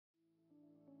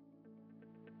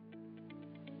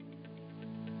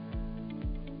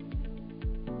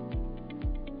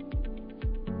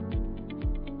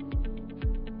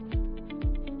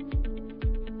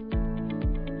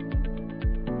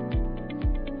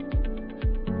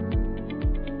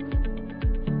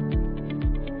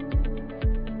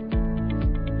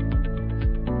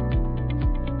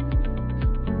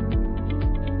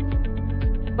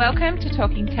Welcome to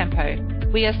Talking Tempo.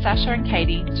 We are Sasha and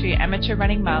Katie, two amateur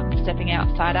running mums stepping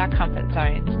outside our comfort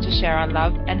zones to share our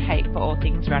love and hate for all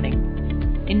things running.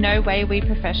 In no way are we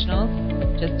professionals,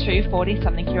 just two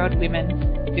 40-something-year-old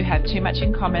women who have too much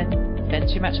in common,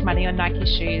 spend too much money on Nike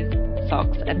shoes,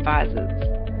 socks and visors.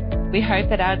 We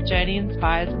hope that our journey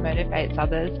inspires and motivates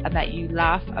others and that you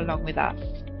laugh along with us.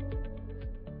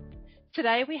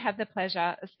 Today we have the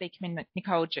pleasure of speaking with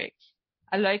Nicole Jukes,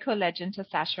 a local legend to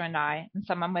Sasha and I, and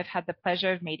someone we've had the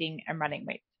pleasure of meeting and running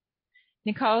with.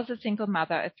 Nicole is a single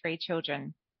mother of 3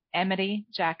 children, Amity,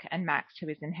 Jack and Max, who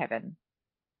is in heaven.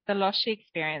 The loss she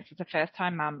experienced as a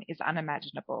first-time mum is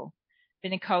unimaginable,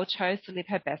 but Nicole chose to live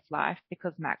her best life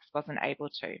because Max wasn't able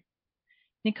to.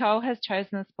 Nicole has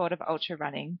chosen the sport of ultra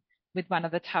running with one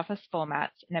of the toughest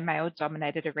formats in a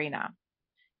male-dominated arena.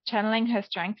 Channeling her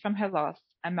strength from her loss,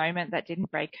 a moment that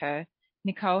didn't break her,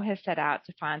 Nicole has set out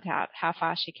to find out how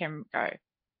far she can go.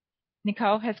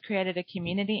 Nicole has created a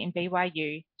community in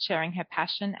BYU, sharing her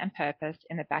passion and purpose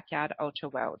in the backyard ultra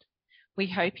world. We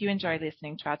hope you enjoy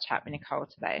listening to our chat with Nicole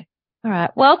today. All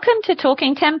right. Welcome to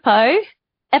Talking Tempo,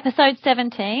 episode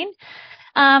 17.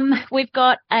 We've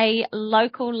got a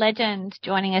local legend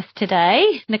joining us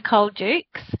today, Nicole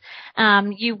Jukes.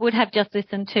 You would have just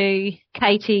listened to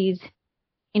Katie's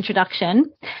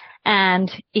introduction.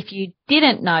 And if you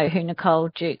didn't know who Nicole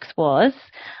Jukes was,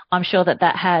 I'm sure that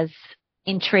has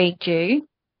intrigued you.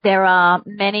 There are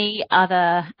many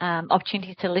other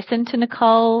opportunities to listen to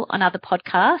Nicole on other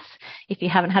podcasts. If you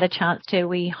haven't had a chance to,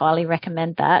 we highly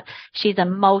recommend that. She's a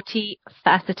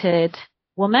multifaceted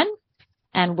woman,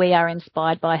 and we are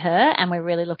inspired by her, and we're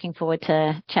really looking forward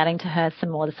to chatting to her some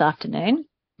more this afternoon.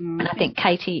 And I think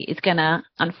Katie is going to,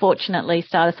 unfortunately,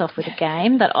 start us off with a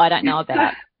game that I don't know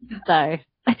about. So...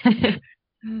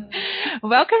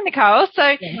 Welcome, Nicole.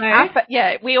 So,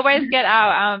 we always get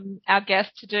our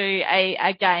guests to do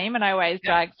a game, and I always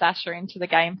drag Sasha into the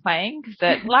game playing because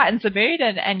it lightens the mood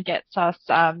and gets us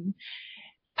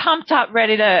pumped up,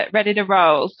 ready to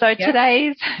roll. So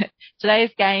today's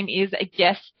game is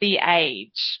Guess the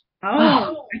Age.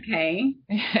 Oh, okay.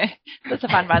 That's a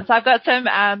fun one. So I've got some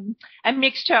a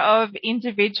mixture of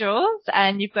individuals,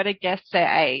 and you've got to guess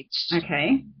their age.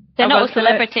 Okay. They're not all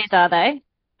celebrities, are they?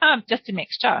 Just a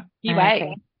mixture. You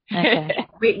wait. Okay.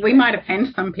 we might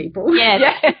offend some people.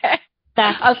 Yeah.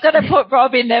 I was going to put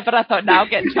Rob in there, but I thought, no, I'll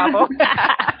get in trouble.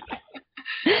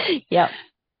 Yep.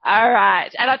 All right.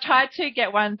 And I tried to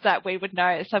get ones that we would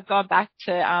know. So I've gone back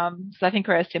to, so I think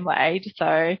we're a similar age.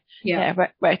 So,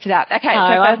 worked it out. Okay. No,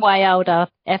 I'm way older,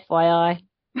 FYI.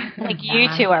 I think you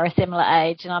two are a similar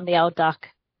age, and I'm the old duck.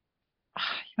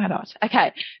 Why not?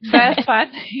 Okay. First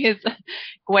one is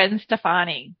Gwen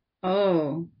Stefani.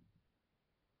 Oh,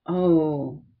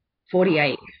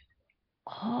 48.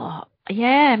 Oh,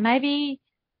 yeah, maybe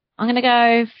I'm going to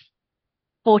go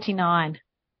 49.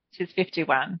 She's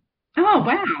 51. Oh,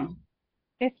 wow.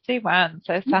 51.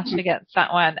 So Sasha gets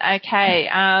that one. Okay.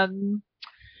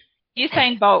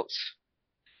 Usain Bolt.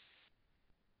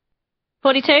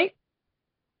 42.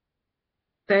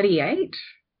 38.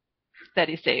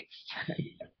 36.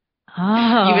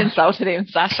 Oh. You've insulted him,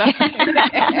 Sasha.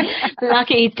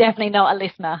 Lucky he's definitely not a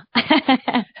listener.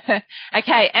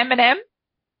 Okay, Eminem.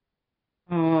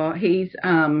 Oh, he's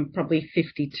probably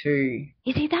 52.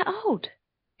 Is he that old?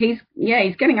 He's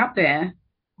getting up there.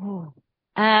 Oh.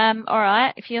 All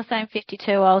right. If you're saying 52,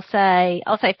 I'll say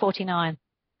 49.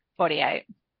 48.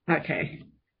 Okay.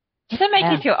 Does it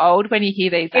make you feel old when you hear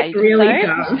these ages? It really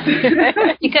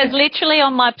does. Because literally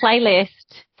on my playlist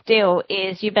still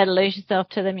is You Better Lose Yourself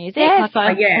to the Music. Yes.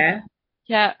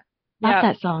 Yeah. Love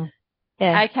that song.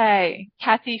 Yeah. Okay.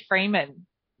 Kathy Freeman.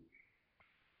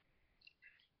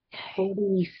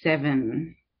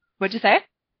 47. What'd you say?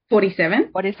 47.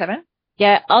 47.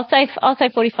 Yeah, I'll say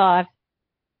 45.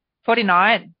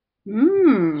 49.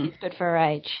 It's good for her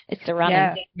age. It's the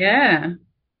running.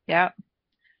 Yeah.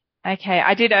 Okay.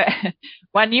 I did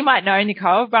one you might know,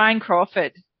 Nicole. Ryan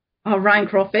Crawford. Oh, Ryan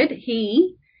Crawford.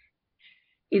 He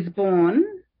is born,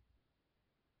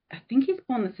 I think he's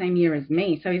born the same year as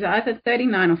me. So he's either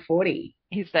 39 or 40.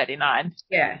 He's 39.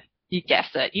 Yeah. You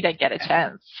guessed it. You don't get a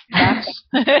chance.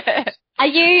 Are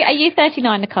you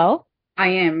 39, Nicole? I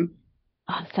am.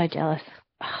 Oh, I'm so jealous.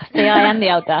 Oh, see, I am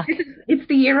the old duck. It's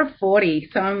the year of 40,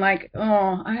 so I'm like,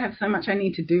 I have so much I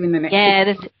need to do in the next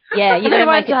year. You got to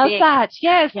make it big. That.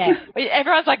 Yes. Yeah.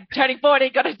 Everyone's like turning 40,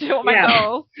 got to do all my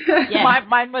goals. Yeah.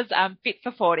 Mine was fit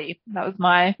for 40. That was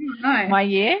my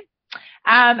year.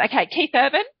 Okay, Keith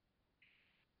Urban.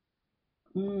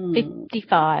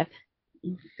 55.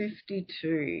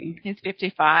 52. He's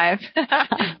 55.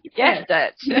 Guessed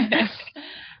it.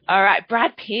 All right,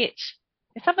 Brad Pitt.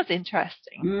 This one was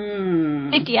interesting.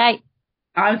 58.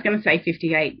 I was going to say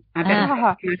 58. I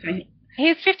better say.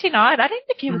 He's 59. I didn't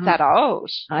think he was that old.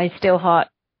 Oh, he's still hot.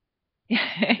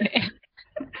 Okay,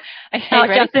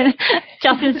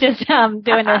 Justin's just doing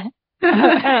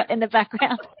the in the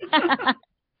background.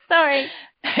 Sorry.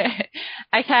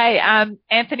 Okay,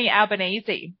 Anthony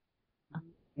Albanese.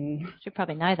 Should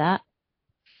probably know that.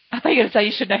 I thought you were going to say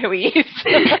you should know who he is.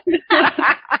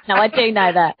 No, I do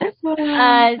know that.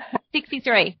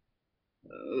 63.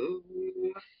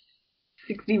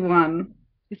 61.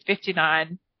 He's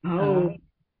 59. Oh.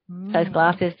 Those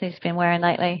glasses he's been wearing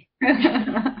lately.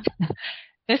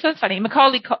 This one's funny.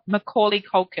 Macaulay Culkin.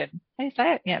 How do you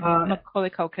say it? Yeah, Macaulay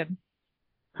Culkin.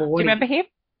 40. Do you remember him?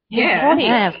 Yeah. 40.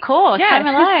 Yeah, of course. Yeah,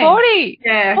 he's 40.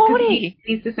 Yeah. 40.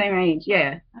 He's the same age.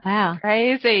 Yeah. Wow.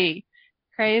 Crazy.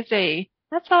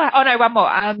 That's all. Oh no, one more.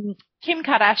 Kim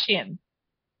Kardashian.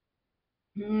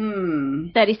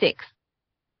 36.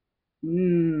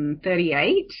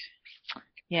 38.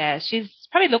 Yeah, she's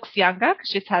probably looks younger because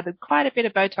she's had quite a bit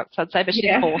of Botox, I'd say, but she's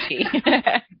 40.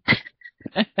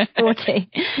 40.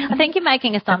 I think you're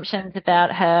making assumptions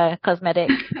about her cosmetic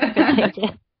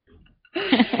procedure.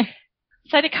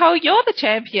 So, Nicole, you're the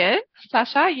champion.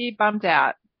 Sasha, you bummed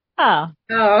out. Oh.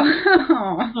 So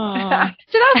that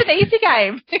was an easy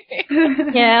game.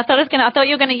 Yeah, I thought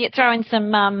you were gonna throw in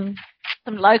some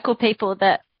local people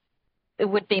that it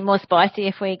would be more spicy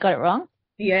if we got it wrong.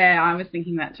 Yeah, I was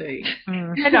thinking that too. I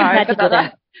know, but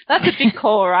that's a big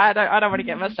call, right? I don't want to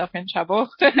get myself in trouble.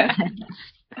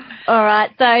 All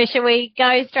right, so shall we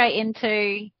go straight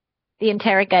into the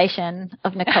interrogation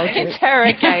of Nicole Jukes?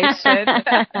 Interrogation.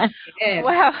 Yeah.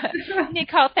 Well,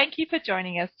 Nicole, thank you for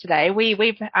joining us today. We've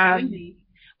been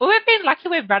lucky.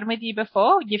 We've run with you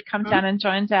before. You've come down and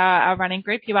joined our running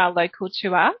group. You are local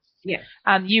to us. Yes.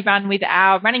 You run with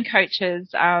our running coaches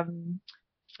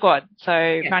squad. So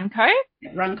Runco.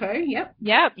 Runco, yep.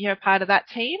 Yep, you're a part of that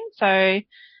team. So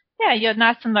yeah, you're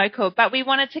nice and local. But we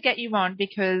wanted to get you on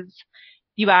because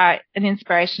you are an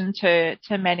inspiration to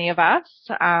many of us.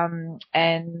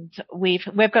 And we've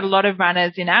got a lot of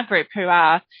runners in our group who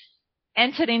are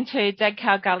entered into Dead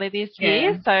Cow Gully this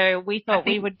year. So we thought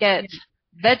we would get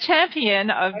the champion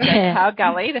of Dead Cow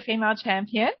Gully, the female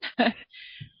champion.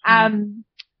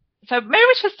 So maybe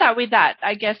we should start with that.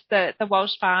 I guess the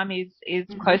Walsh Farm is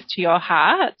close to your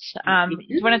heart. Do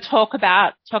you want to talk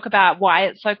about why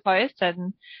it's so close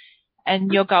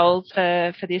and your goals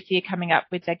for this year coming up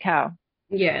with Dead Cow?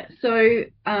 Yeah. So,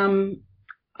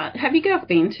 have you guys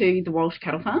been to the Walsh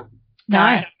Cattle Farm?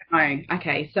 No.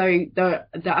 Okay. So the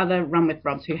other Run with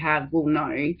Robs who have will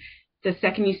know the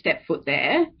second you step foot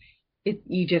there,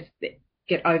 you just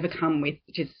get overcome with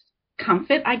just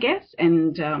comfort, I guess,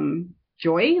 and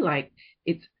joy. Like,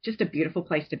 it's just a beautiful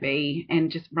place to be,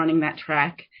 and just running that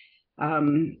track.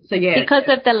 So yeah. Because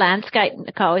of the landscape,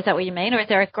 Nicole, is that what you mean, or is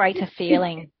there a greater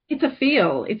feeling? It's a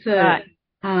feel. It's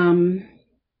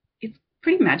it's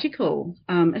pretty magical,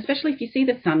 especially if you see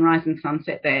the sunrise and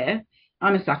sunset there.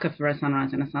 I'm a sucker for a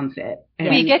sunrise and a sunset.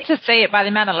 And you get to see it by the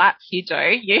amount of laps you do.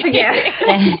 You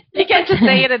get to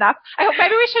see it enough.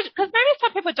 Maybe we should, because maybe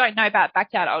some people don't know about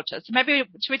Backyard Ultra. So maybe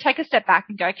should we take a step back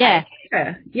and go, okay.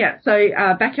 Yeah. So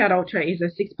Backyard Ultra is a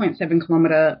 6.7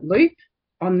 kilometre loop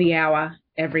on the hour,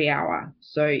 every hour.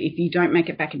 So if you don't make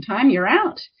it back in time, you're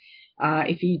out.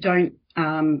 If you don't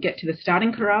get to the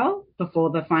starting corral before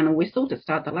the final whistle to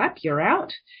start the lap, you're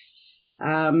out.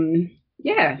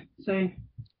 So...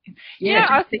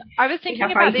 Yeah, I was thinking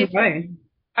about this.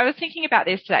 I was thinking about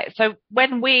this today. So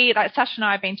when Sasha and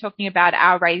I have been talking about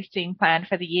our racing plan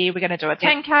for the year, we're going to do a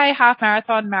 10K, half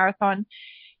marathon.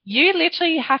 You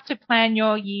literally have to plan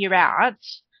your year out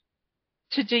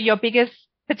to do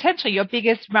potentially your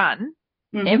biggest run.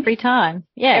 Every time.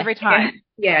 Yeah. Every time.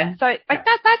 Yeah. So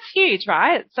that's huge,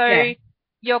 right? So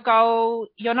your goal,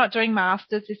 you're not doing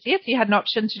Masters this year, so you had an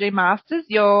option to do Masters.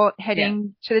 You're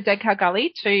heading to the Dead Cow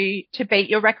Gully to beat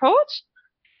your record?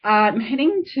 I'm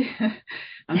heading to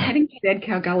Dead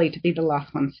Cow Gully to be the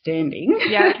last one standing.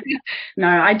 Yeah. No,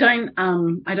 I don't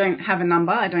have a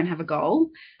number. I don't have a goal.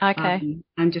 Okay.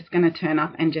 I'm just going to turn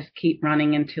up and just keep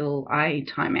running until I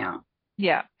time out.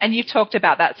 Yeah. And you've talked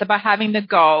about that. So by having the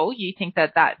goal, you think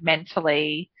that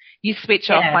mentally you switch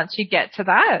off once you get to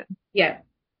that? Yeah.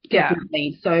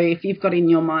 Definitely. So if you've got in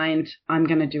your mind, I'm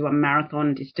going to do a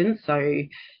marathon distance, so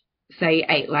say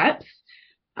 8 laps,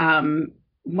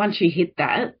 once you hit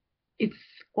that, it's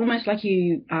almost like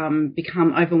you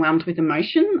become overwhelmed with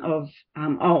emotion of,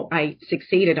 I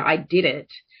succeeded, I did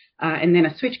it. And then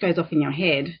a switch goes off in your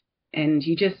head and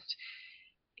you just,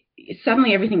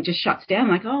 suddenly everything just shuts down.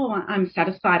 Like, oh, I'm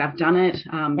satisfied. I've done it.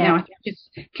 Now I can just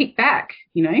kick back,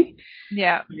 you know?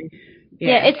 Yeah.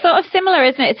 Yeah, it's sort of similar,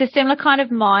 isn't it? It's a similar kind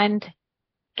of mind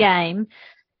game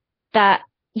that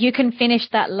you can finish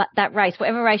that race,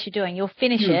 whatever race you're doing, you'll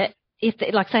finish it. If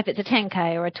say if it's a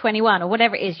 10K or a 21 or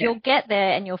whatever it is, you'll get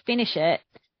there and you'll finish it.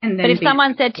 And then but if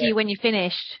someone said to you when you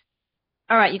finished,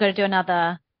 all right, you've got to do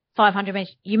another 500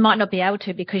 meters, you might not be able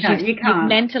to because you've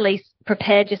mentally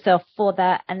prepared yourself for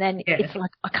that. And then it's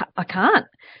like, I can't.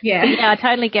 Yeah. But I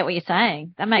totally get what you're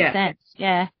saying. That makes sense.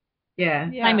 Yeah. Yeah.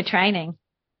 Same with training.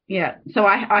 Yeah. So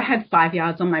I had 5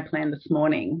 yards on my plan this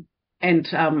morning. And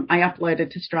I uploaded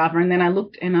to Strava, and then I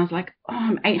looked and I was like, oh,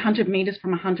 I'm 800 meters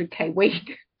from a 100K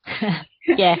week.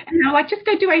 Yeah. And they're like, just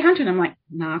go do 800. I'm like,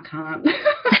 no, I can't.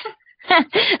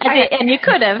 And you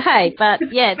could have, hey, but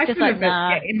yeah, it's just like,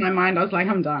 nah. In my mind, I was like,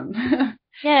 I'm done.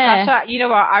 Yeah. Sasha, you know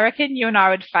what? I reckon you and I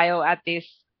would fail at this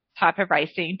type of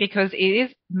racing because it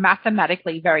is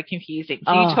mathematically very confusing.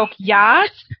 So you talk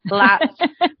yards, laps,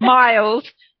 miles,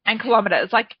 and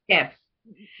kilometers. Like, yes.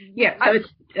 Yeah, so it's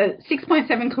a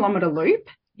 6.7 kilometre loop.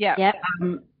 Yeah. Yep.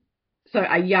 So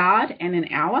a yard and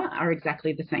an hour are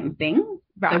exactly the same thing.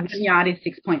 Right. So 1 yard is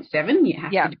 6.7. You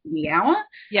have to do the hour.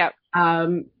 Yep.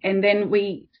 And then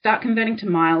we start converting to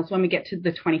miles when we get to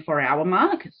the 24-hour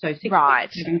mark. So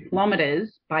 6.7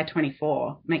 kilometres by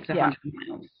 24 makes 100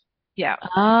 miles. Yeah.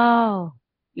 Oh.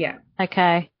 Yeah.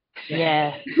 Okay.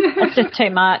 Yeah. That's just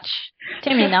too much. Too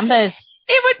many numbers.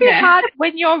 It would be hard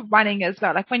when you're running as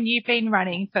well. Like when you've been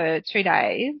running for 2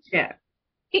 days. Yeah.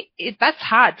 That's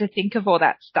hard to think of all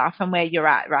that stuff and where you're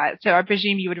at, right? So I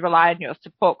presume you would rely on your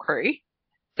support crew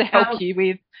to help you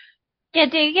with.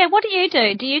 Yeah. What do you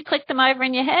do? Do you click them over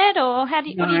in your head, or what do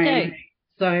you do?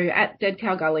 So at Dead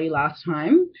Cow Gully last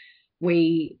time,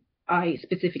 I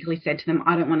specifically said to them,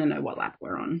 I don't want to know what lap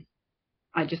we're on.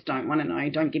 I just don't want to know.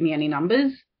 Don't give me any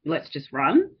numbers. Let's just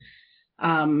run.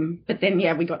 But then,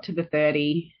 we got to the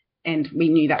 30 and we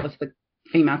knew that was the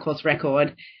female course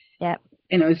record. Yep.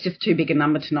 And it was just too big a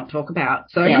number to not talk about.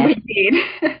 So we did.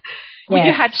 Well,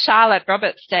 you had Charlotte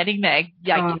Roberts standing there.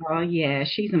 Oh, yeah,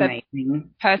 she's amazing.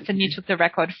 Person you took the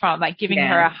record from, like giving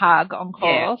her a hug on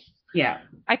course. Yeah.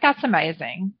 Like that's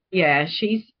amazing. Yeah,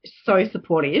 she's so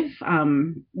supportive.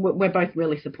 We're both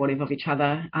really supportive of each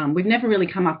other. We've never really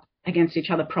come up against each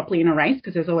other properly in a race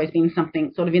because there's always been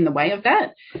something sort of in the way of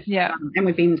that. Yeah. And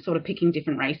we've been sort of picking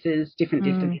different races, different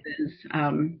distances.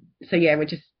 So we're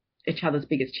just each other's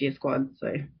biggest cheer squad. So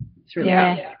it's really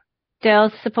good.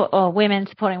 Girls support, or women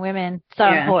supporting women. So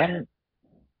important.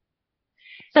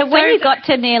 So when you got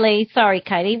to sorry,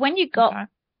 Katie, when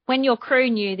your crew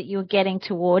knew that you were getting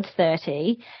towards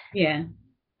 30,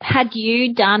 had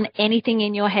you done anything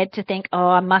in your head to think, oh,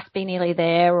 I must be nearly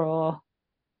there, or?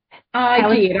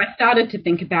 I did. I started to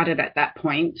think about it at that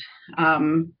point.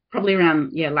 Probably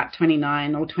around, lap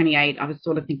 29 or 28, I was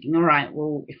sort of thinking, all right,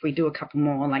 well, if we do a couple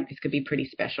more, like this could be pretty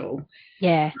special.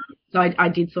 Yeah. So I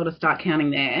did sort of start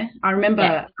counting there. I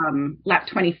remember lap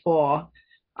 24,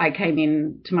 I came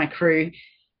in to my crew.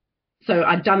 So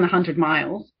I'd done the 100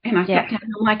 miles and I sat down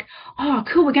and I'm like, oh,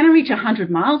 cool, we're going to reach 100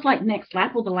 miles like next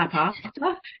lap or the lap after.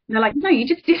 And they're like, no, you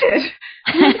just did it.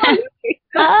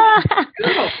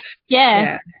 Cool.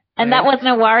 Yeah. And that wasn't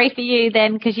a worry for you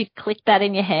then because you clicked that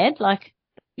in your head?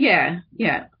 Yeah.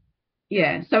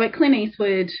 So at Clint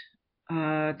Eastwood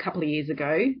a couple of years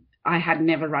ago, I had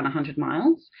never run 100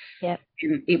 miles. Yeah.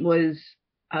 And it was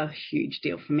a huge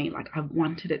deal for me. Like I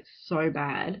wanted it so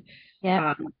bad.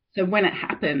 Yeah. So when it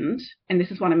happened, and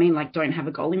this is what I mean, like don't have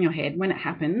a goal in your head. When it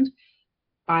happened,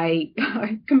 I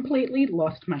completely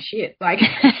lost my shit. Like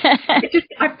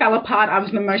I fell apart. I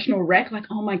was an emotional wreck. Like,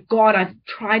 oh my God, I've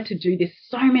tried to do this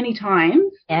so many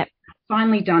times. Yep.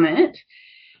 Finally done it.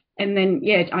 And then,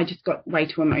 I just got way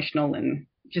too emotional and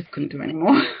just couldn't do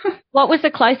anymore. What was the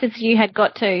closest you had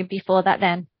got to before that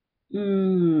then?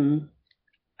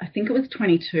 I think it was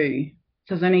 22.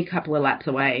 So it was only a couple of laps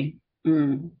away.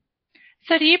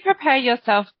 So do you prepare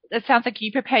yourself? It sounds like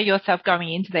you prepare yourself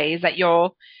going into these that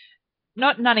you're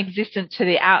not non-existent to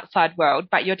the outside world,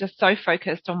 but you're just so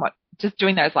focused on just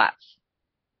doing those laps.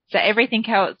 So everything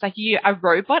else, like you a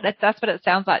robot. That's what it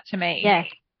sounds like to me. Yeah.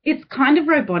 It's kind of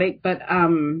robotic, but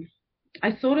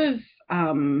I sort of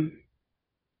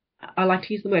I like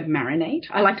to use the word marinate.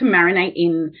 I like to marinate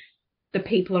in the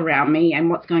people around me and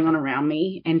what's going on around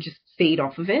me and just feed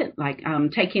off of it, like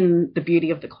take in the beauty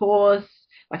of the course.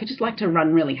 Like I just like to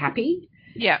run really happy.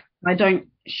 Yeah. I don't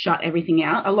shut everything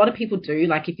out. A lot of people do.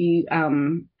 Like if you are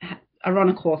on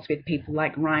a course with people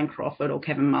like Ryan Crawford or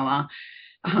Kevin Muller,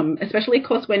 especially of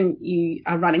course when you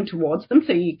are running towards them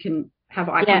so you can have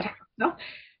eye contact and stuff.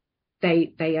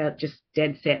 they are just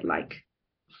dead set, like,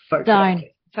 focused. Zone.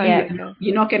 So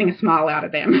You're not getting a smile out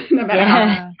of them, no matter how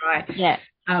much you try.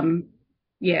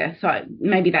 Yeah. So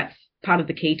maybe that's part of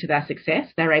the key to their success.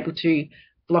 They're able to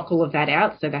block all of that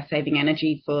out, so they're saving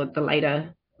energy for the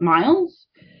later miles.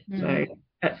 So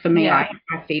for me, I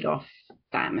feed off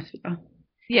the atmosphere.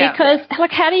 Yeah. Because,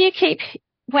 like, how do you keep,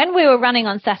 when we were running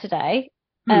on Saturday,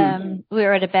 we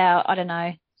were at about, I don't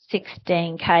know,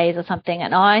 16 Ks or something,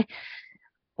 and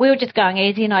we were just going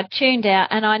easy, and I tuned out,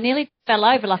 and I nearly fell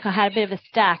over, like I had a bit of a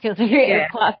stack. It was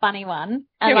quite a funny one,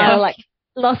 and I like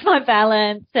lost my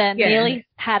balance and nearly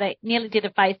did a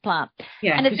face plant.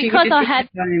 Yeah, and it's because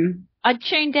I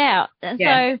tuned out. And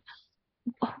so,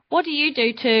 what do you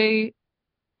do to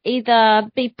either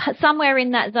be somewhere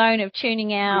in that zone of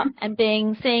tuning out and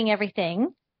seeing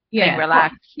everything? Being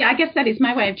relaxed. I guess that is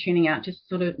my way of tuning out. Just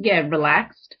sort of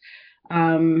relaxed.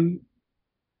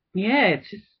 It's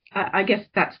just. I guess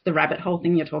that's the rabbit hole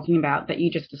thing you're talking about that you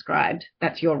just described.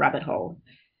 That's your rabbit hole.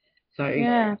 So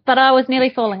but I was nearly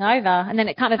falling over, and then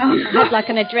it kind of had like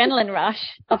an adrenaline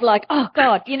rush of like, oh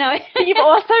God, you know. You've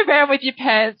also ran with your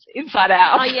pants inside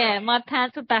out. Oh yeah, my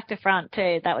pants were back to front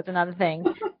too. That was another thing.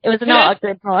 It was not a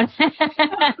good one. That's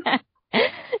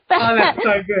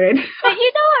so good. But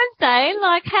you know what I'm saying?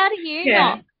 Like, how do you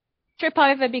not trip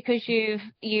over because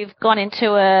you've gone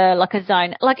into a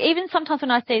zone? Like, even sometimes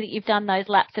when I see that you've done those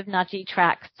laps of Nudgy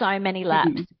tracks, so many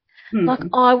laps, like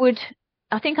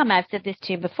I think I may have said this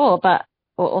to you before, but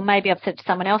or maybe I've said to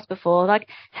someone else before, like,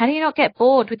 how do you not get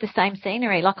bored with the same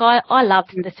scenery? Like, I love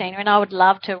the scenery, and I would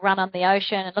love to run on the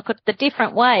ocean and look at the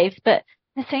different waves, but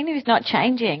the scenery is not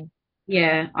changing.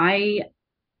 Yeah,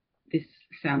 this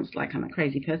sounds like I'm a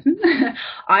crazy person.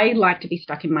 I like to be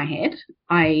stuck in my head.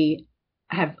 I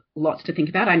have lots to think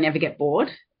about. I never get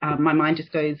bored. My mind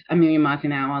just goes a million miles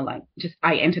an hour. Like,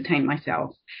 I entertain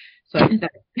myself. So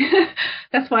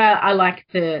that's why I like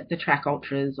the track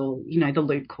ultras or, the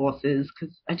loop courses,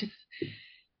 because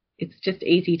it's just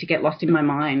easy to get lost in my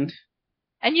mind.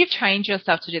 And you've trained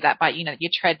yourself to do that by,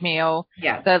 your treadmill,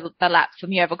 the laps on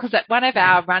the oval. Because one of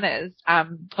our runners,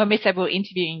 when we said we were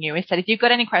interviewing you, we said, if you've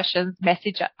got any questions,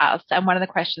 message us. And one of the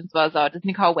questions was, does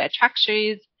Nicole wear track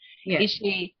shoes? Yeah. Is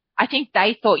she? I think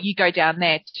they thought you go down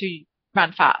there to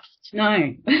run fast.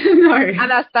 No, no. And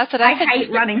that's what I said. I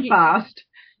hate running fast.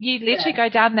 You literally go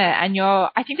down there and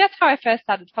I think that's how I first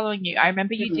started following you. I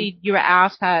remember you were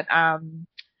out at,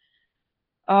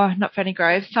 not Ferny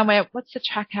Grove, somewhere. What's the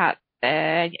track out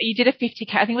there? You did a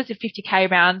 50K, I think it was a 50K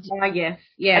round. Oh, yes.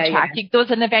 Yeah. Track. There was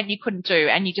an event you couldn't do,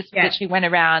 and you just literally went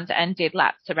around and did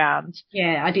laps around.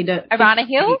 Yeah, I did a Arana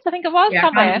Hills, I think it was,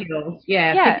 somewhere. Arana Hills.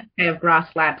 Yeah. 50K of grass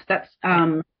laps. That's,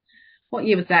 what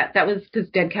year was that? That was because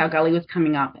Dead Cow Gully was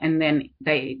coming up, and then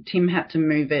Tim had to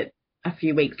move it a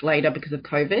few weeks later because of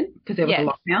COVID, because there was a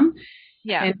lockdown.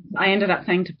 Yeah. And I ended up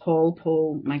saying to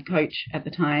Paul, my coach at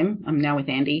the time, I'm now with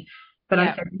Andy, but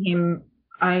I said to him,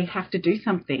 I have to do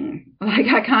something. Like,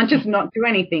 I can't just not do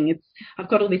anything. I've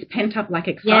got all this pent up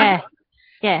excitement.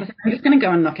 Yeah. So I'm just going to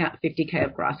go and knock out 50K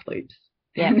of grass loops.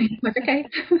 Yeah. And he's like, okay.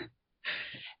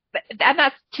 And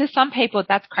that's, to some people,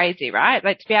 that's crazy, right?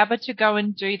 Like, to be able to go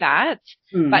and do that.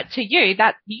 But to you,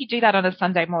 that you do that on a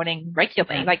Sunday morning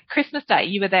regularly. Yeah. Like Christmas Day,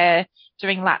 you were there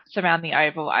doing laps around the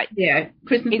oval.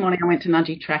 Christmas morning I went to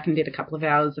Nudgy Track and did a couple of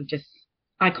hours of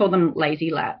I call them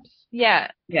lazy laps.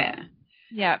 Yeah. Yeah.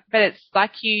 Yeah. But it's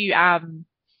like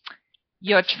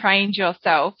you're trained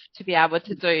yourself to be able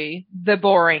to do the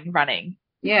boring running.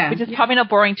 Yeah. Which is probably not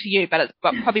boring to you, but it's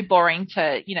probably boring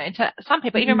to, to some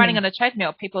people. Even running on a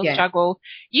treadmill, people struggle.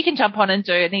 You can jump on and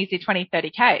do an easy 20,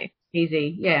 30K.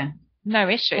 Easy, yeah. No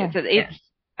issues. Yeah. It's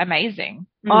amazing.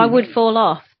 I would fall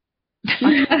off.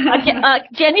 Genuinely,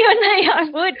 I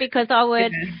would, because I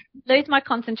would lose my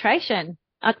concentration.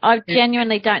 I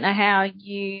genuinely don't know how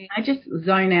you... I just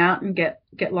zone out and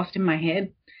get lost in my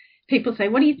head. People say,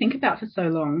 what do you think about for so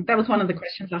long? That was one of the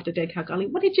questions after Dead Cow Gully.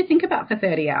 What did you think about for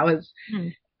 30 hours?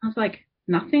 I was like,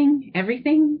 nothing,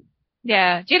 everything.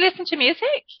 Yeah. Do you listen to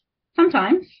music?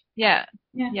 Sometimes. Yeah.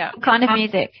 What kind of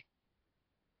music?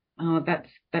 Oh,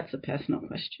 that's a personal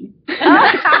question.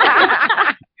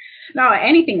 No,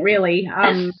 anything really.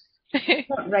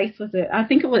 What race was it? I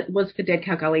think it was for Dead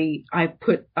Cow Gully. I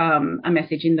put a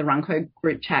message in the Runco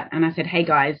group chat, and I said, hey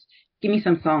guys, give me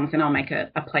some songs and I'll make a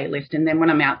playlist, and then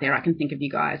when I'm out there I can think of you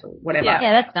guys or whatever.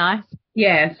 Yeah, that's nice.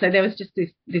 Yeah, so there was just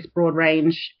this broad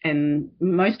range, and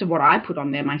most of what I put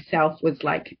on there myself was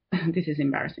like, this is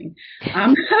embarrassing,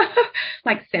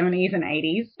 like 70s and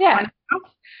 80s. Yeah. Kind of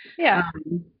stuff. Yeah.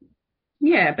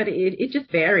 Yeah, but it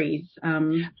just varies.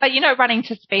 But, running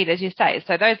to speed, as you say,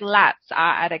 so those laps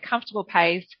are at a comfortable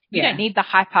pace. You don't need the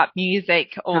hype up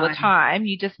music all the time.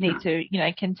 You just need to,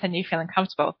 continue feeling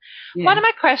comfortable. Yeah. One of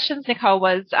my questions, Nicole,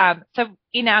 was, so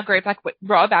in our group, like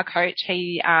Rob, our coach,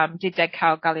 he did Dead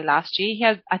Cow Gully last year. He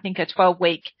has, I think, a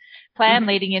 12-week plan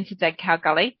leading into Dead Cow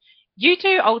Gully. You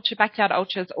do backyard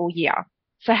ultras all year.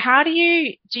 So how do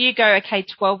you go, okay,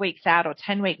 12 weeks out or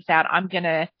 10 weeks out, I'm going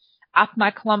to up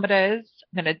my kilometers,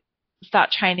 I'm going to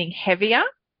start training heavier?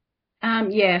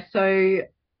 Yeah, so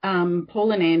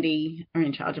Paul and Andy are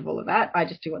in charge of all of that. I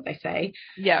just do what they say.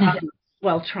 Yeah.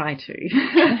 Well, try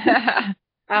to.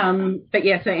 But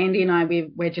yeah, so Andy and I,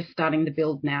 we're just starting the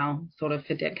build now, sort of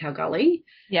for Dead Cow Gully.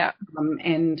 Yeah.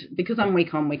 And because I'm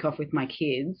week on, week off with my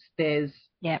kids, there's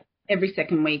every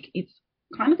second week, it's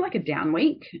kind of like a down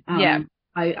week.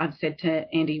 I've said to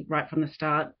Andy right from the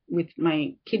start, with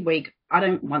my kid week, I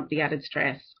don't want the added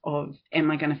stress of,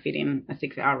 am I going to fit in a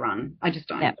 6-hour run? I just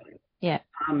don't. Yeah.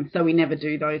 So we never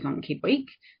do those on kid week.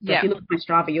 So if you look at my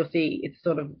Strava, you'll see it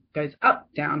sort of goes up,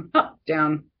 down, up,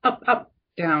 down, up,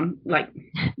 down, like,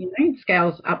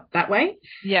 scales up that way.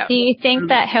 Yeah. Do you think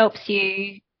that helps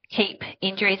you keep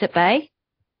injuries at bay?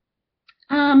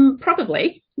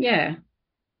 Probably. Yeah.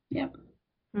 Yep.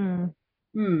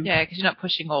 Yeah, because you're not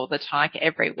pushing all the time, like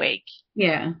every week.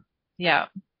 Yeah. Yeah.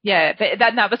 Yeah, but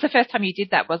that was the first time you did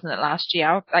that, wasn't it, last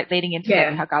year? Like leading into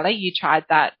Dead Cow Gully, you tried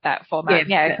that format.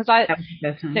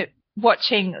 Because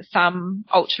watching some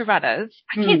ultra runners,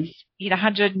 kids,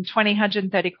 120,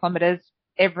 130 kilometres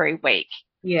every week.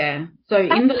 Yeah. So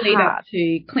in the lead up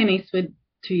to Clint Eastwood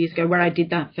 2 years ago, where I did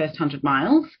that first 100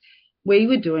 miles, we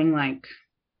were doing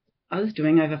I was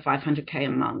doing over 500K a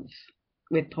month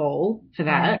with Paul for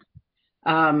that.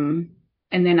 And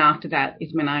then after that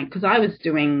is when because I was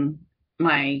doing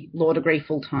my law degree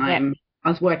full time. Yep. I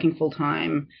was working full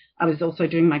time. I was also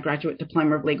doing my graduate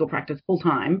diploma of legal practice full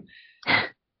time.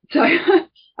 So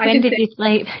when did you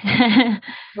sleep?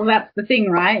 Well, that's the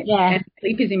thing, right? Yeah. And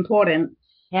sleep is important.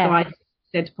 Yeah. So I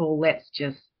said to Paul, let's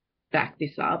just back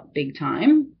this up big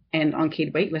time. And on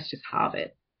kid week, let's just halve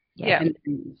it. Yeah. And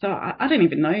so I don't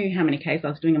even know how many Ks I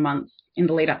was doing a month in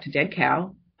the lead up to Dead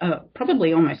Cow.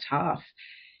 Probably almost half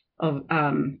of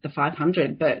the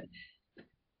 500, but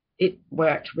it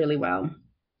worked really well.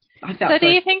 I felt so do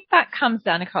you think that comes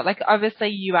down, Nicole? Like, obviously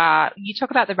you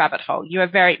talk about the rabbit hole. You are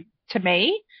very, to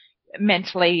me,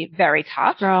 mentally very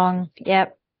tough. Strong.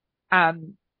 Yep.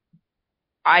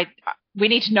 We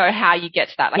need to know how you get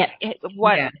to that. Like,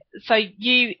 so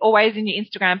you always in your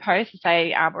Instagram post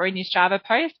say, or in your Strava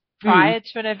post prior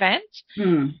to an event,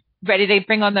 ready to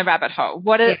bring on the rabbit hole.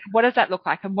 What does that look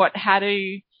like, and how do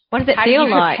you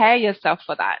prepare yourself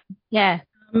for that? Yeah.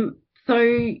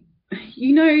 So,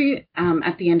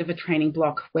 at the end of a training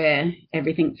block where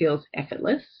everything feels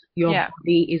effortless, your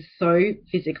body is so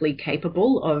physically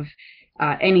capable of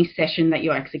any session that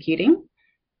you're executing.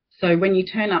 So when you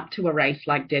turn up to a race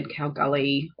like Dead Cow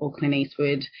Gully or Clint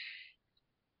Eastwood,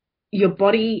 your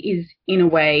body is in a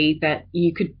way that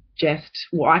you could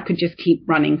I could just keep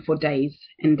running for days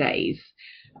and days.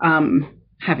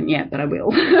 Haven't yet, but I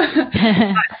will.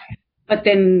 But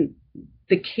then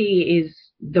the key is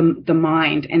the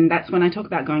mind, and that's when I talk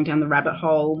about going down the rabbit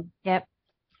hole. Yep.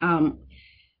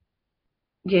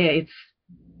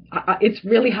 It's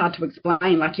really hard to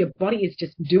explain. Like, your body is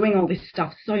just doing all this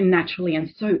stuff so naturally and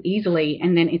so easily,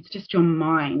 and then it's just your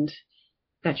mind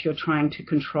that you're trying to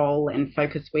control and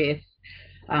focus with.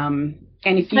 And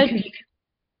if you can...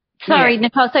 Sorry,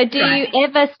 Nicole. So do you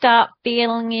ever start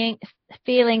feeling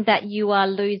that you are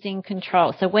losing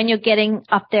control? So when you're getting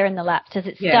up there in the laps, does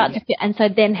it start to feel, and so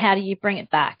then how do you bring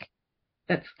it back?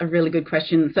 That's a really good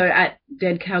question. So at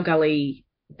Dead Cow Gully,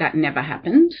 that never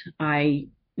happened. I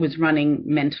was running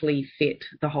mentally fit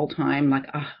the whole time. Like,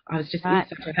 I was just in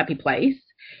such a happy place.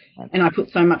 And I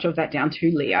put so much of that down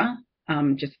to Leah,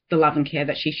 just the love and care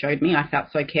that she showed me. I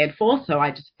felt so cared for. So I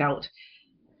just felt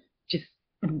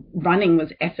running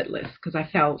was effortless because I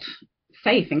felt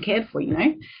safe and cared for,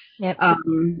 Yep.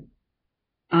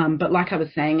 But like I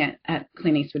was saying at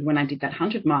Clint Eastwood, when I did that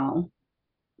 100 mile,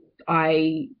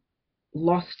 I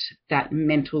lost that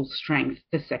mental strength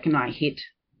the second I hit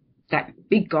that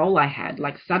big goal I had.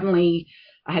 Like, suddenly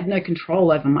I had no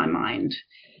control over my mind.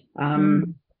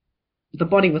 The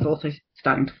body was also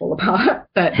starting to fall apart,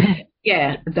 but I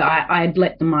had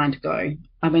let the mind go.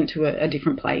 I went to a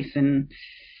different place, and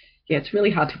it's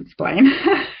really hard to explain.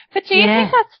 But do you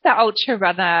think that's the ultra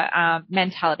runner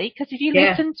mentality? Because if you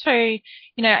listen to,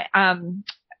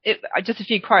 just a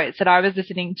few quotes that I was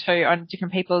listening to on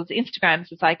different people's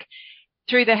Instagrams, it's like,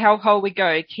 through the hellhole we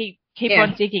go, keep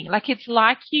on digging. Like, it's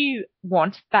like you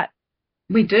want that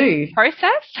We do.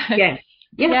 process? Yes.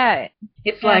 Yeah. Yeah.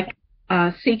 It's like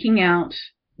seeking out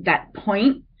that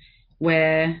point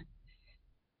where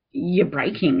you're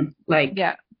breaking. Like,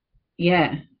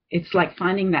 yeah, it's like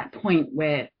finding that point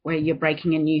where you're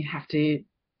breaking and you have to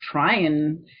try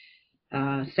and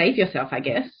save yourself, I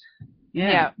guess.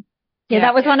 Yeah,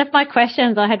 that was one of my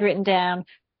questions I had written down.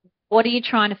 What are you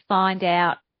trying to find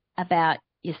out about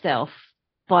yourself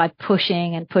by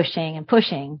pushing and pushing and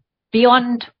pushing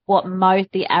beyond what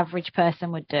the average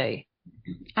person would do?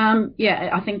 Yeah,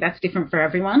 I think that's different for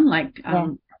everyone. Like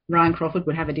Ryan Crawford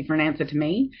would have a different answer to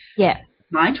me. Yeah.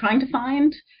 What am I trying to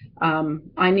find?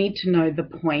 I need to know the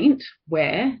point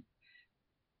where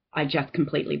I just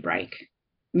completely break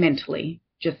mentally.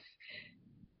 Just,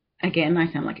 again,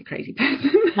 I sound like a crazy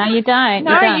person. No, you don't.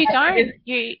 No, you don't.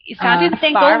 You sound inspiring. I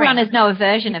think all runners know a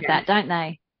version of that, don't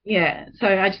they? Yeah. So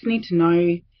I just need to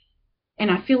know,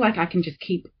 and I feel like I can just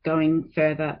keep going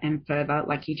further and further.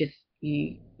 Like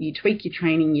you tweak your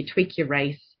training, you tweak your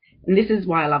race. And this is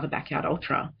why I love a backyard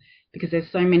ultra, because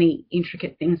there's so many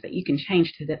intricate things that you can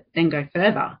change to then go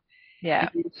further. Yeah.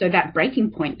 And so that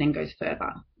breaking point then goes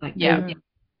further. Like,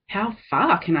 how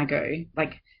far can I go?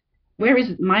 Like, where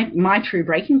is my true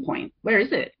breaking point? Where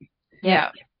is it?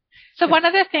 Yeah. So one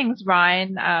of the things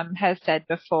Ryan has said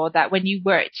before, that when you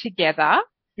work together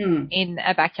in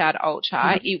a backyard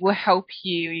ultra, it will help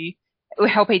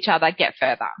each other get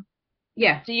further.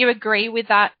 Yeah. Do you agree with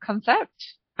that concept?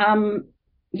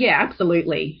 Yeah,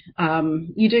 absolutely.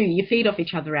 You do. You feed off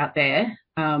each other out there.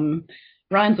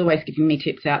 Ryan's always giving me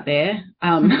tips out there.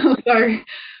 So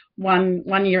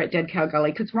one year at Dead Cow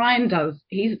Gully, because Ryan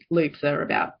his loops are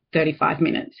about 35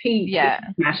 minutes. He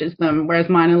smashes them, whereas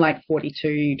mine are like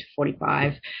 42 to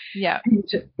 45. Yeah. And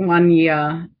one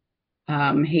year,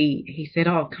 he said,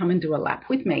 "Oh, come and do a lap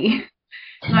with me."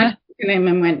 And I looked at him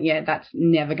and went, "Yeah, that's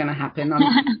never going to happen."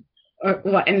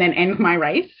 And then end my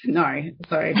race? No.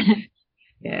 So,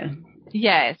 yeah.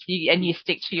 Yes, and you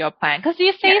stick to your plan. Because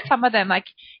you see some of them, like,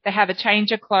 they have a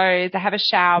change of clothes, they have a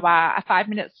shower, a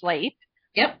 5-minute sleep.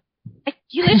 Yep. Like,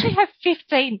 you literally have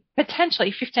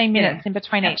potentially 15 minutes in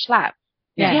between each lap.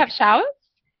 Yeah. Do you have showers?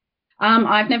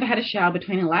 I've never had a shower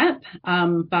between a lap,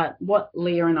 but what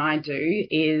Leah and I do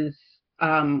is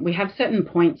we have certain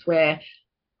points where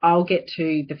I'll get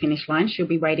to the finish line. She'll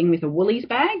be waiting with a Woolies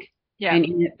bag, and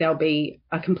in it there'll be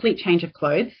a complete change of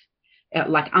clothes,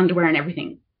 like underwear and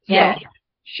everything. Yeah.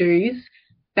 Shoes,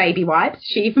 baby wipes.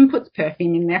 She even puts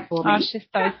perfume in there for me. Oh, she's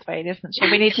so sweet, isn't she?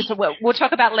 We need to we'll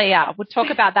talk about Leah. We'll talk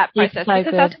about that process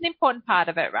because that's an important part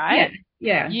of it, right?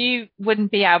 Yeah. You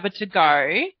wouldn't be able to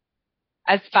go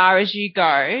as far as you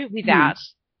go without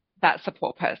that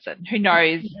support person who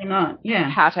knows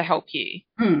how to help you.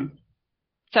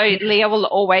 So Leah will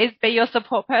always be your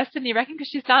support person, you reckon? Because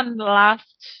she's done the last...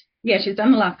 Yeah, she's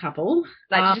done the last couple.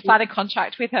 Like, you just signed a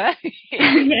contract with her.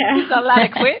 Yeah. She's not allowed to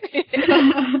quit.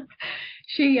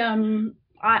 She,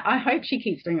 I hope she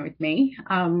keeps doing it with me.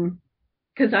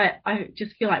 Because I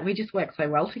just feel like we just work so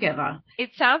well together.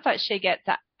 It sounds like she gets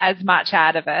as much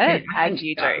out of it as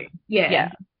you do.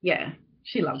 Yeah.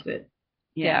 She loves it.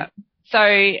 Yeah. So,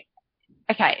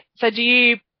 okay. So do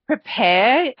you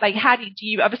prepare? Like, how do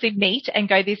you obviously meet and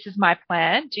go, this is my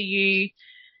plan? Do you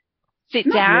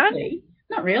sit down? Really.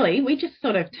 Not really. We just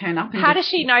sort of turn up. How does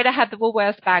she know to have the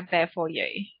Woolworths bag there for you?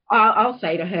 I'll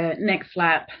say to her, next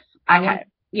lap. Okay.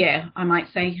 I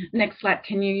might say, next lap,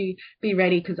 can you be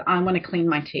ready because I want to clean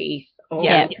my teeth? Or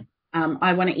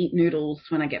I want to eat noodles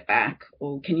when I get back.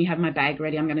 Or can you have my bag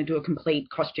ready? I'm going to do a complete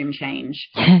costume change.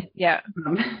 Yeah.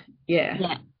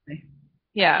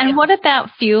 And what about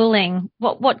fueling?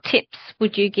 What tips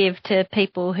would you give to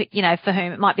people who, for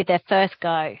whom it might be their first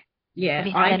go? Yeah,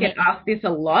 I get asked this a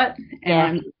lot, and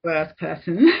I'm the worst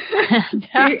person.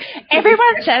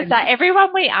 Everyone says that.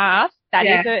 Everyone we ask that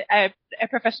is a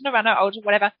professional runner, ultra,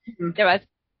 whatever,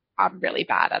 I'm really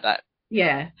bad at it.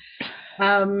 Yeah.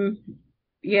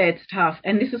 It's tough.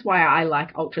 And this is why I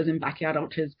like ultras and backyard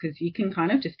ultras, because you can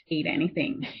kind of just eat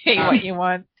anything. Eat what you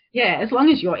want. Yeah, as long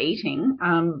as you're eating.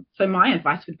 So my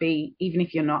advice would be, even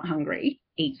if you're not hungry,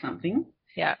 eat something.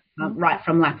 Yeah. Right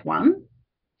from lap one.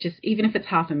 Just even if it's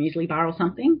half a muesli bar or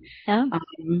something. Yeah.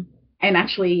 And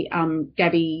actually,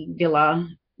 Gabby Villa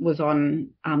was on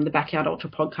the Backyard Ultra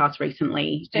podcast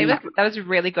recently. That was a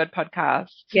really good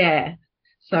podcast. Yeah.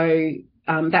 So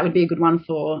that would be a good one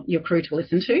for your crew to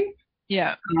listen to.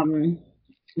 Yeah.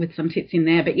 With some tips in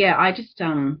there. But yeah, I just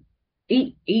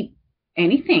eat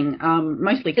anything,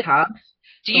 mostly carbs.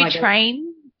 Do you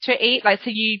train to eat? Like,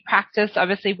 so you practice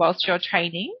obviously whilst you're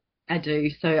training? I do.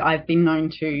 So I've been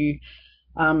known to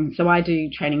So I do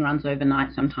training runs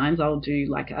overnight sometimes. I'll do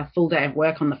like a full day of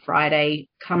work on the Friday,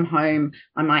 come home,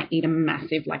 I might eat a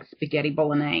massive like spaghetti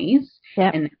bolognese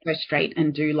and then go straight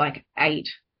and do like 8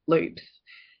 loops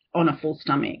on a full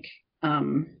stomach.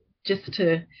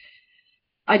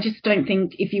 I just don't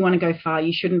think if you want to go far,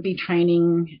 you shouldn't be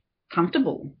training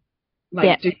comfortable.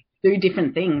 Like do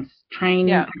different things. Train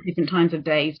at different times of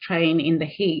days. Train in the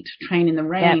heat. Train in the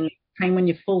rain. Train when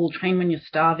you're full. Train when you're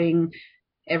starving.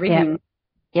 Everything.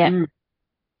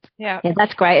 Yeah,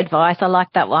 that's great advice. I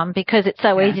like that one because it's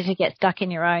so easy to get stuck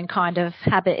in your own kind of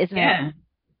habit, isn't it?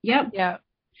 Yeah.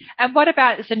 And what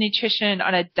about the nutrition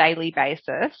on a daily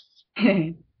basis?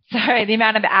 So the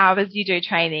amount of hours you do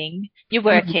training, you're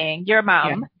working, you're a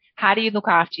mum. How do you look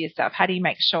after yourself? How do you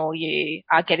make sure you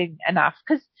are getting enough?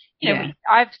 Because, you know,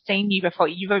 I've seen you before.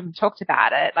 You've even talked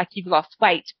about it. Like you've lost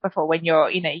weight before when you're,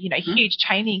 huge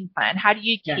training plan. How do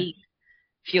you keep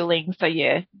fueling so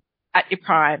you're at your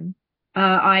prime?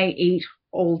 I eat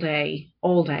all day.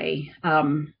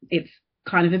 It's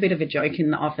kind of a bit of a joke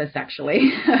in the office,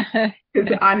 actually,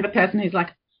 because I'm the person who's like,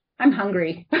 I'm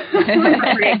hungry.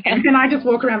 And I just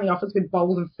walk around the office with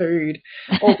bowls of food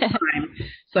all the time.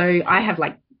 So I have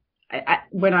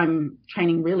when I'm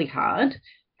training really hard,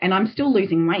 and I'm still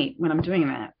losing weight when I'm doing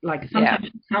that. Like sometimes I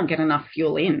can't get enough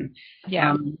fuel in.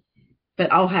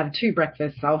 But I'll have 2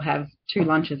 breakfasts, I'll have 2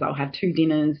 lunches, I'll have 2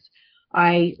 dinners.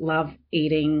 I love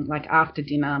eating like after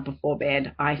dinner, before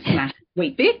bed. I smash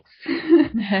wheat bits,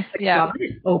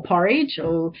 or porridge,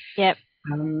 or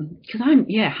because I'm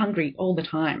hungry all the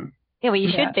time. Yeah, well,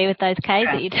 you should be with those Ks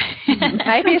that you do.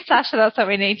 Maybe, Sasha, that's what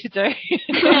we need to do.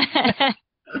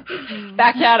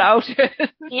 Backyard ultras.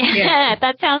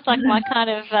 That sounds like my kind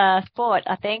of sport,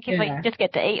 I think, if we just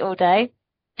get to eat all day.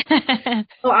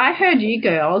 Well, I heard you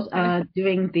girls are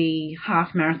doing the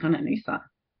half marathon at Noosa.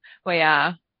 We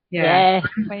are. Yeah.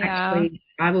 Actually,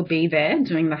 I will be there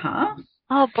doing the half.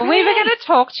 Oh, but we were going to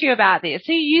talk to you about this.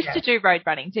 So you used to do road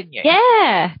running, didn't you?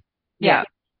 Yeah.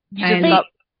 And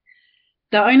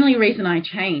the only reason I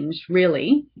changed,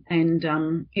 really, and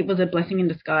it was a blessing in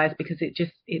disguise because it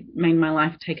made my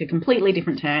life take a completely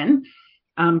different turn.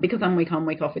 Because I'm week on,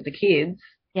 week off with the kids.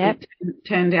 It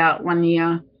turned out one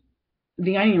year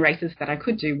the only races that I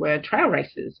could do were trail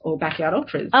races or backyard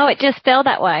ultras. Oh, it just fell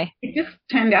that way. It just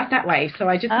turned out that way. So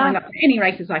I just signed up for any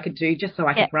races I could do just so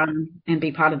I could run and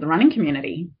be part of the running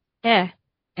community. Yeah.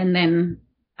 And then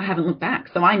I haven't looked back.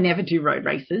 So I never do road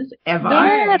races ever.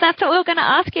 Yeah, that's what we were going to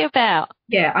ask you about.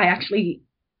 Yeah, I actually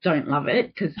don't love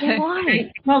it because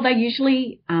why? Well, they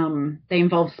usually they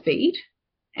involve speed,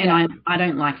 and I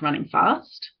don't like running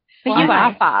fast. But you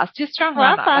are fast. You're strong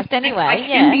runner. Fast anyway. I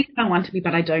can be if I want to be,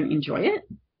 but I don't enjoy it.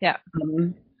 Yeah.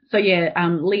 So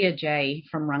Leah J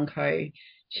from Runco,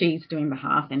 she's doing the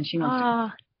half, and she wants to. Oh,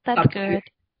 that's good.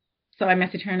 So I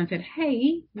messaged her and I said,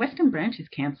 hey, Western Branch is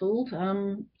cancelled.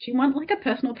 Do you want like a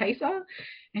personal pacer?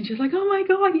 And she's like, oh my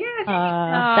God, yes.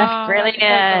 That's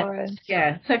brilliant.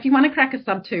 Yeah. So if you want to crack a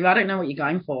sub 2, I don't know what you're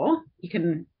going for. You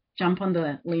can jump on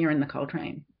the Leah and Nicole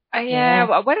train. Well,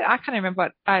 I can't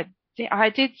remember what I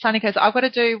did Sunny Coast. I've got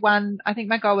to do one. I think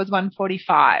my goal was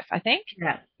 145. I think.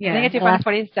 Yeah. I think I did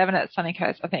 147 at Sunny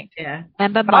Coast. I think. Yeah.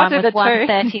 Remember mine was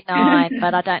 139,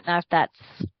 but I don't know if that's.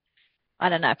 I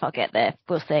don't know if I'll get there.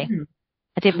 We'll see.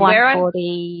 I did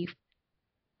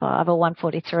 145 or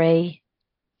 143.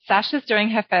 Sasha's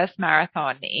doing her first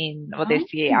marathon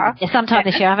this year. Yeah, sometime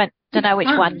this year. Don't know which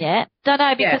one yet. Don't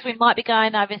know because we might be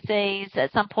going overseas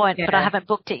at some point, but I haven't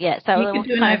booked it yet. So you could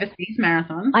do an overseas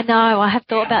marathon. I know. I have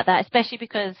thought about that, especially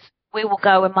because we will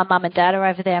go when my mum and dad are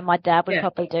over there. And my dad would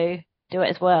probably do it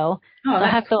as well. Oh, so I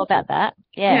have thought about that.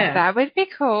 Yeah, that would be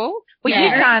cool. Well,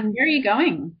 where are you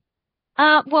going?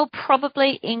 Well,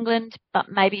 probably England, but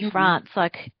maybe France.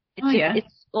 Like it's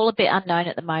all a bit unknown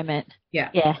at the moment. Yeah.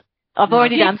 I've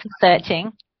already done some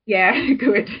searching. Yeah,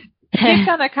 good. You've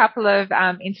done a couple of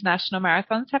international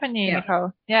marathons, haven't you,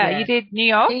 Nicole? Yeah, you did New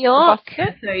York.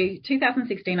 So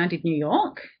 2016 I did New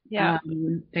York. Yeah.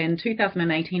 Then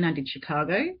 2018 I did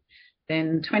Chicago.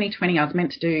 Then 2020 I was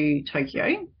meant to do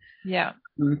Tokyo. Yeah.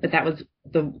 But that was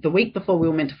the week before we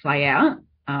were meant to fly out.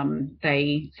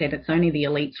 They said it's only the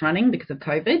elites running because of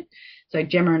COVID. So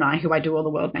Gemma and I, who I do all the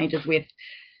world majors with,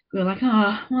 we were like,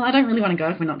 I don't really want to go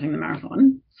if we're not doing the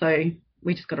marathon. So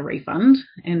we just got a refund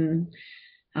and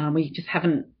we just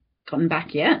haven't gotten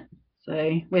back yet.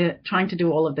 So we're trying to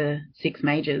do all of the 6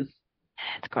 majors.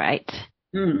 That's great.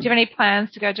 Do you have any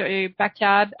plans to go to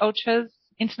backyard ultras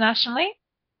internationally?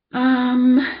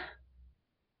 I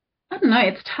don't know.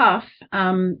 It's tough,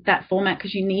 that format,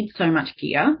 because you need so much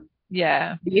gear.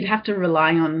 Yeah. You'd have to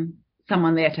rely on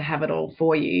someone there to have it all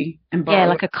for you and borrow. Yeah,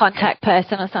 like a contact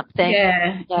person or something.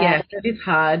 Yeah. So it is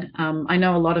hard. I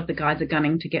know a lot of the guys are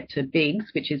gunning to get to Bigs,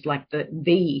 which is like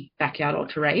the backyard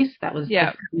ultra race. That was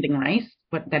the funding race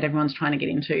that everyone's trying to get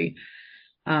into.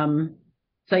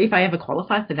 So if I ever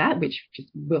qualify for that, which just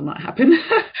will not happen.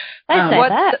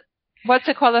 What's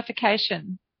a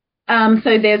qualification?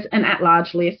 So there's an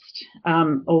at-large list,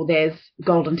 or there's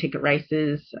golden ticket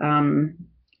races,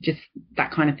 just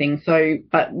that kind of thing. So,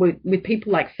 but with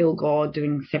people like Phil Gore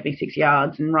doing 76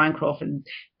 yards and Ryan Crawford,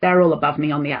 they're all above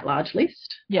me on the at-large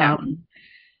list. Yeah.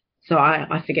 So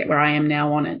I forget where I am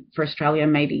now on it for Australia.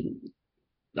 Maybe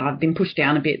I've been pushed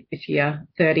down a bit this year,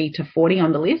 30 to 40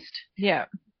 on the list. Yeah.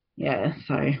 Yeah.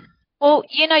 So. Well,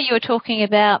 you were talking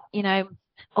about,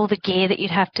 all the gear that you'd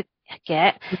have to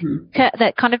get. Mm-hmm.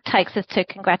 That kind of takes us to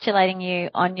congratulating you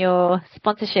on your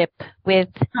sponsorship with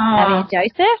Abby and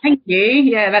Joseph. Thank you.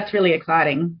 Yeah, that's really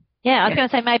exciting. Yeah, I was going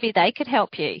to say maybe they could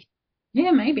help you.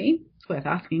 Yeah, maybe. It's worth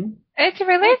asking. It's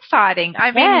really exciting.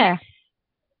 I mean,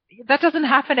 that doesn't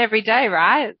happen every day,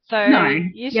 right? So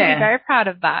you should be very proud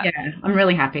of that. Yeah, I'm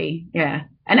really happy. Yeah.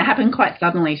 And it happened quite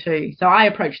suddenly too. So I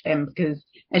approached them because,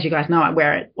 as you guys know, I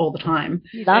wear it all the time.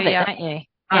 You love it, don't you?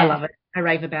 I love it. I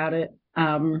rave about it.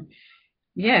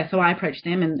 So I approached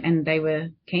them and they were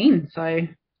keen. So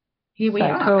here we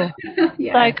are. Cool.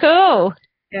 Yeah. So cool.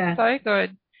 Yeah. So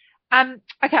good.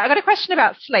 Okay, I got a question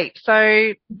about sleep. So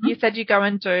you said you go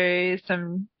and do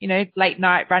some, late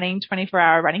night running,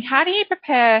 24-hour running. How do you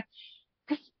prepare?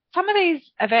 Because some of these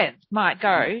events might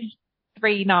go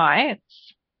 3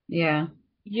 nights. Yeah.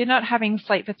 You're not having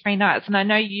sleep for 3 nights. And I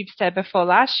know you've said before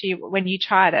last year when you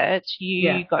tried it,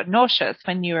 you got nauseous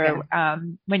when you were,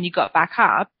 when you got back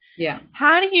up. Yeah.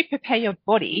 How do you prepare your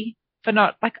body for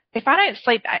not, like, if I don't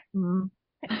sleep,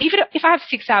 even if I have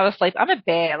 6 hours sleep, I'm a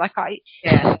bear. Like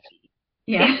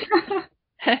Yeah.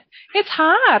 It's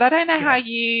hard. I don't know how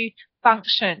you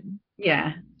function.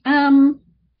 Yeah.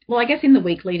 Well, I guess in the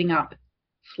week leading up,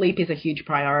 sleep is a huge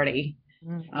priority.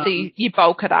 So you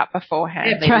bulk it up beforehand.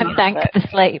 Yeah, try and bank the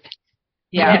sleep.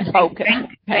 Yeah, bulk it.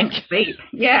 Bank sleep.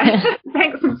 Yeah,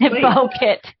 bank some sleep. Bulk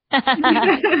it.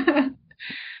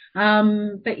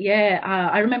 But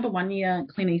I remember one year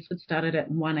Clint Eastwood started at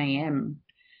 1 a.m.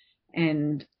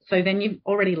 And so then you've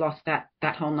already lost that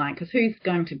whole night because who's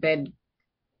going to bed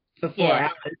for 4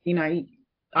 hours?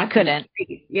 I couldn't.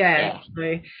 Yeah.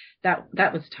 So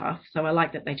that was tough. So I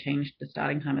like that they changed the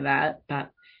starting time of that. But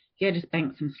just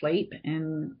bank some sleep,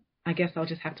 and I guess I'll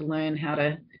just have to learn how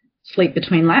to sleep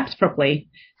between laps properly.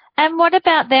 And what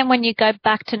about then when you go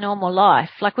back to normal life?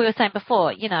 Like we were saying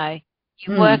before, you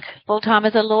work full time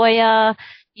as a lawyer,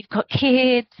 you've got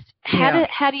kids.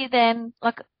 How do you then,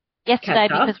 like yesterday,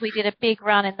 because we did a big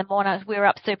run in the morning, we were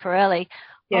up super early.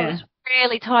 I was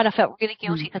really tired. I felt really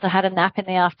guilty because I had a nap in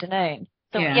the afternoon.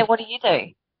 So what do you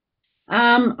do?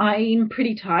 I'm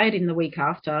pretty tired in the week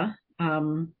after.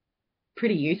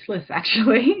 Pretty useless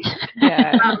actually.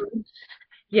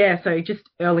 So just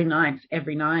early nights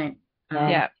every night.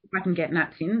 If I can get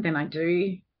naps in, then I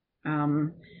do.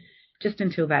 Just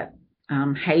until that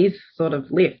haze sort of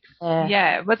lifts.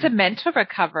 What's a mental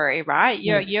recovery, right?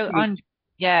 You're on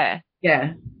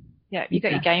you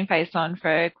got your game face on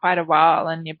for quite a while,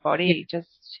 and your body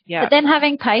But then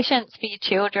having patience for your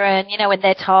children, when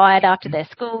they're tired after their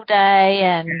school day,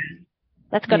 and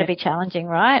that's got to be challenging,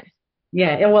 right?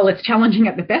 Yeah, well, it's challenging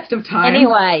at the best of times.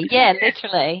 Anyway,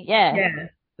 literally,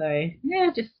 So,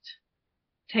 just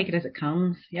take it as it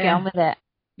comes. Yeah. Get on with it.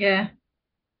 Yeah.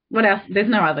 What else? There's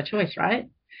no other choice, right?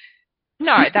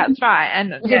 No, that's right.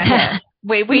 And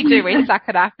we do. We suck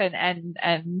it up and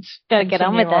go get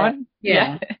on with it.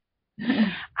 Yeah.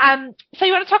 So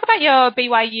you want to talk about your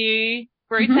BYU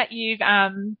group that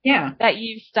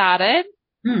you've started?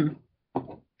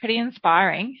 Pretty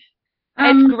inspiring.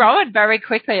 It's growing very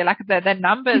quickly. Like the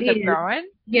numbers are growing.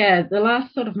 Yeah, the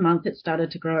last sort of month it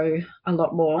started to grow a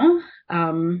lot more.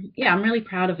 I'm really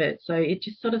proud of it. So it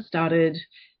just sort of started.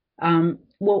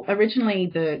 Originally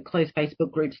the closed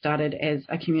Facebook group started as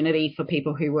a community for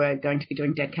people who were going to be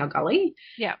doing Dead Cow Gully.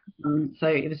 Yeah. So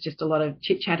it was just a lot of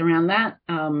chit chat around that.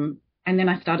 And then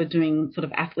I started doing sort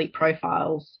of athlete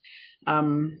profiles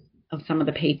of some of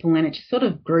the people, and it just sort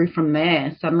of grew from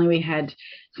there. Suddenly we had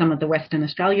some of the Western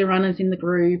Australia runners in the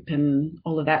group and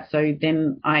all of that. So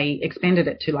then I expanded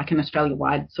it to like an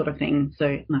Australia-wide sort of thing. So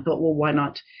and I thought, well, why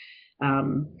not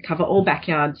cover all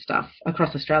backyard stuff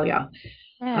across Australia?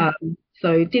 Yeah.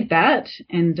 So did that,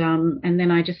 and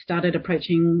then I just started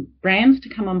approaching brands to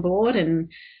come on board, and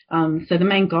so the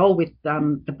main goal with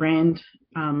the brand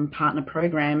partner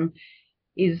program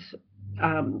is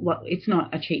it's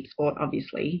not a cheap sport,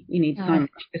 obviously. You need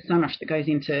there's so much that goes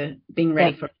into being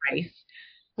ready for a race.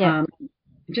 Yeah.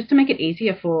 Just to make it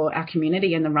easier for our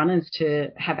community and the runners to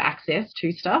have access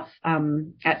to stuff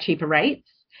at cheaper rates.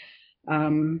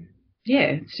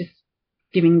 It's just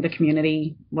giving the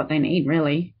community what they need,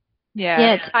 really.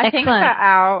 Yeah, I think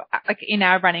for in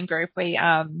our running group, we,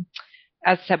 as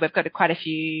I said, we've got quite a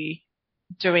few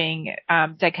doing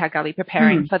Dead Cow Gully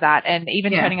preparing for that, and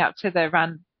even turning up to the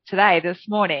run this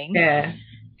morning. Yeah.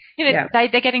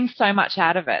 They're getting so much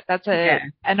out of it. That's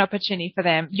an opportunity for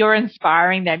them. You're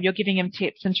inspiring them. You're giving them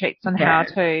tips and tricks on how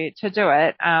to do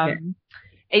it.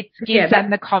 It gives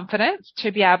them the confidence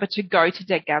to be able to go to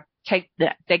Dead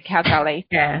Cow Gully.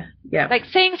 Yeah. Like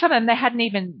seeing some of them,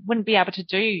 they wouldn't be able to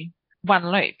do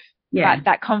one loop. Yeah. But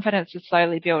that confidence is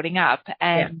slowly building up,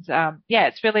 and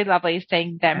it's really lovely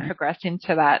seeing them progress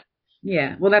into that.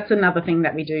 Yeah, well, that's another thing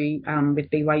that we do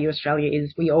with BYU Australia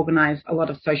is we organise a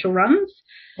lot of social runs.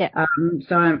 Yeah.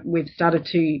 So we've started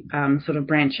to sort of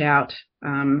branch out.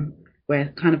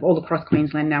 We're kind of all across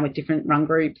Queensland now with different run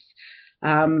groups,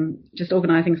 just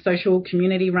organising social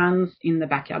community runs in the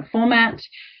backyard format.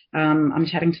 I'm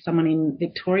chatting to someone in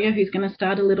Victoria who's going to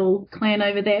start a little clan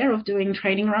over there of doing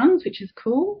training runs, which is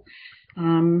cool.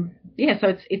 So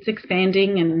it's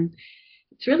expanding, and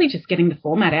it's really just getting the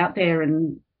format out there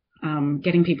and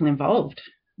getting people involved.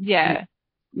 Yeah.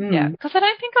 Yeah, because I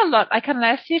don't think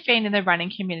unless you've been in the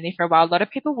running community for a while, a lot of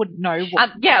people wouldn't know.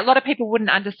 A lot of people wouldn't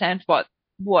understand what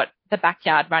the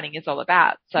backyard running is all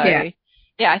about. So,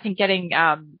 I think getting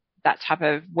that type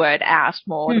of word out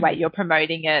more, the way you're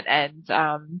promoting it and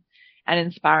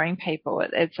inspiring people,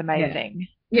 it's amazing.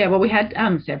 Yeah, well, we had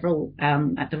several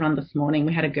at the run this morning.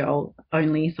 We had a girl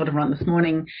only sort of run this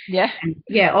morning. Yeah. And,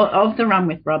 of the Run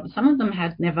with Rob. Some of them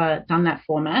had never done that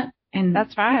format. And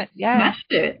that's right,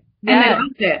 smashed it. And they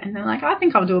loved it. And they're like, I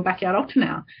think I'll do a backyard ultra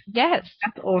now. Yes.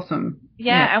 That's awesome.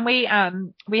 Yeah, and we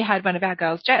had one of our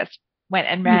girls, Jess, went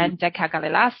and ran Dead Cow Gully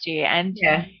last year, and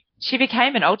she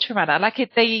became an ultra runner. Like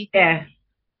the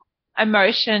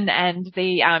emotion and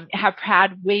the how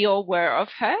proud we all were of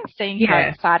her, seeing how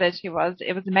excited she was.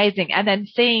 It was amazing. And then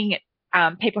seeing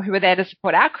people who were there to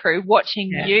support our crew watching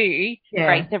you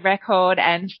break the record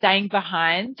and staying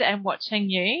behind and watching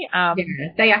you.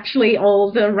 They actually, all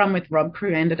the Run with Rob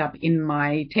crew ended up in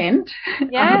my tent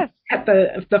at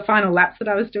the final laps that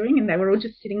I was doing, and they were all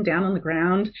just sitting down on the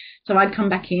ground. So I'd come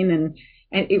back in, and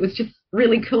it was just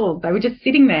really cool. They were just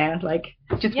sitting there, like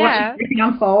just watching everything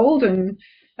unfold, and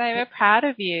they were proud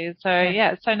of you. So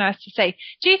it's so nice to see.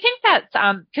 Do you think that's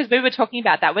because we were talking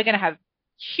about that, we're going to have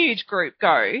huge group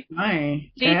go. No.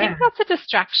 Do you think that's a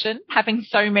distraction, having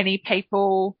so many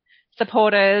people,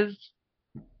 supporters?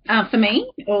 For me?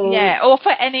 Or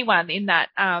for anyone in that.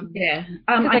 I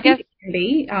guess it can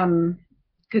be,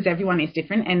 because everyone is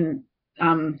different, and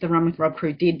the Run with Rob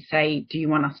crew did say, do you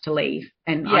want us to leave?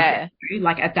 And I said,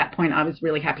 like at that point I was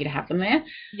really happy to have them there.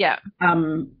 Yeah.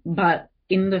 But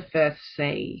in the first,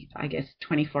 say, I guess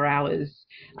 24 hours,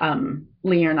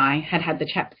 Leah and I had the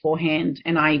chat beforehand,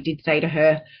 and I did say to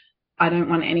her, I don't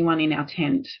want anyone in our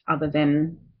tent other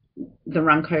than the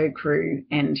Runco crew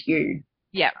and you.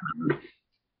 Yeah.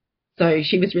 So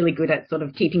she was really good at sort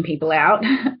of keeping people out.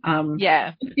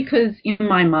 Because in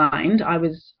my mind,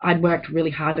 I'd worked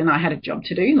really hard and I had a job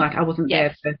to do. Like I wasn't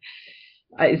there to,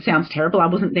 it sounds terrible, I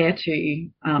wasn't there to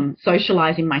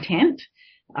socialise in my tent.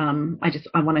 I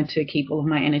wanted to keep all of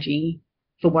my energy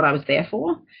for what I was there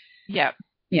for. Yeah.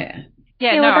 Yeah.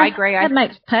 Yeah, no, I agree. That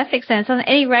makes perfect sense. On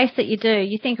any race that you do,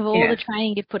 you think of all the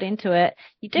training you put into it.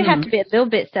 You do have to be a little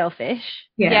bit selfish.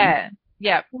 Yeah.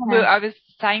 Well, I was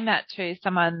saying that to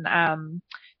someone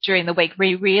during the week.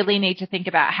 We really need to think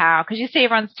about how, because you see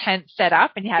everyone's tent set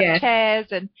up and you have chairs,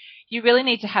 and you really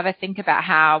need to have a think about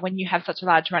how, when you have such a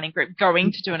large running group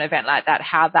going to do an event like that,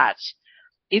 how that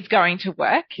is going to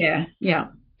work. Yeah.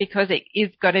 Because it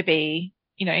is got to be,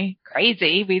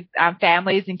 crazy with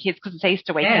families and kids because it's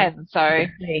Easter weekend. So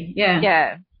trying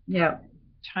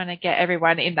to get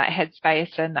everyone in that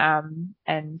headspace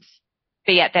and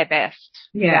be at their best.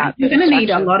 Yeah, you're going to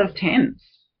need a lot of tents.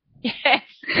 Yes,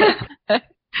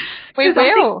 we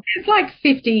will. It's like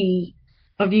 50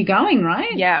 of you going,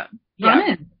 right? Yeah.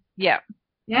 Running. Yeah.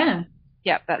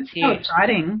 That's huge. So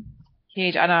exciting.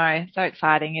 Huge. I know. So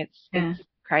exciting. It's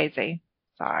crazy.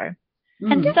 So.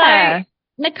 And so,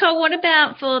 Nicole, what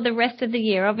about for the rest of the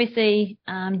year? Obviously,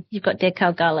 you've got Dead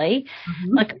Cow Gully.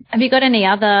 Like, have you got any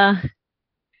other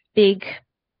big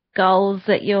goals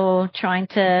that you're trying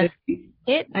to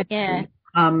hit? Yeah.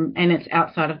 And it's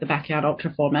outside of the backyard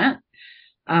ultra format.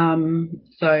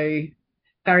 So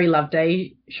Barry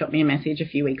Loveday shot me a message a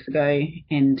few weeks ago,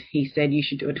 and he said you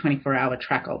should do a 24-hour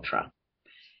track ultra.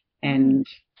 And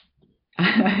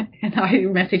and I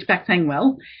messaged back saying,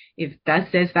 well, if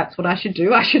Daz says that's what I should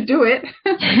do it.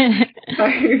 So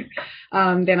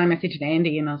then I messaged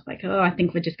Andy and I was like, I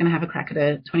think we're just going to have a crack at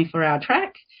a 24-hour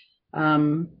track.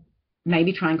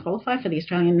 Maybe try and qualify for the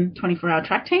Australian 24-hour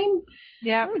track team.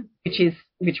 Yeah.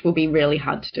 Which will be really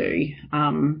hard to do.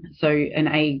 So an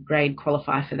A grade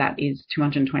qualifier for that is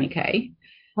 220K.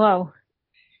 Whoa.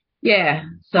 Yeah.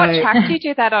 So what track do you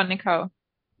do that on, Nicole?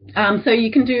 So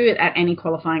you can do it at any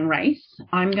qualifying race.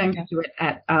 I'm going to do it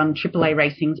at AAA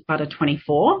Racing's Butter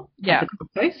 24 at the Gold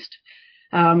Coast.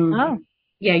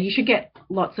 Yeah, you should get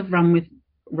lots of Run with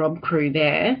Rob crew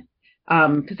there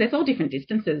because there's all different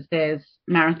distances. There's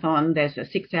marathon, there's a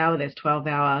 6-hour, there's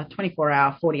 12-hour,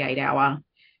 24-hour, 48-hour.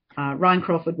 Ryan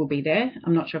Crawford will be there.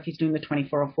 I'm not sure if he's doing the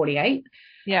 24 or 48.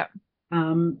 Yeah.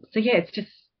 So, yeah, it's just,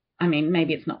 I mean,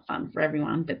 maybe it's not fun for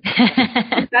everyone, but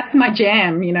that's my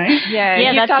jam, you know?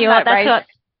 Yeah, that's what.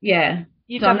 Yeah.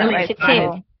 You've done that race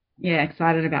before. Yeah,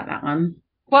 excited about that one.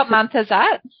 What month is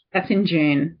that? That's in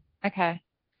June. Okay.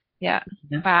 Yeah.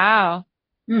 Wow.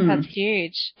 That's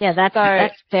huge. Yeah, that's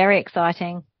very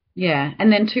exciting. Yeah,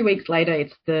 and then 2 weeks later,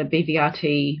 it's the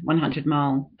BVRT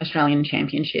 100-mile Australian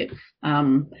Championships.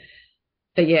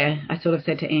 But, yeah, I sort of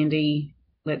said to Andy,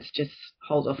 let's just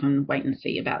hold off and wait and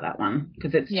see about that one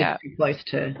because it's just too close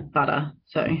to Butter.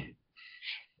 So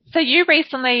you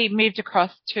recently moved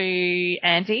across to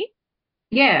Andy?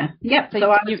 Yeah, yep.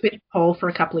 So I was with Paul for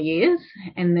a couple of years,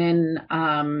 and then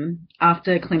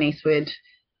after Clint Eastwood,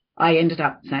 I ended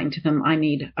up saying to them, I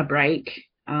need a break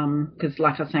because,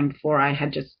 like I was saying before, I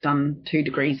had just done 2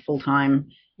 degrees full-time,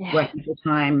 working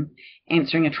full-time,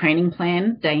 answering a training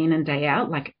plan day in and day out,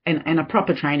 and a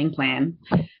proper training plan.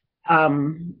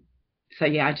 So,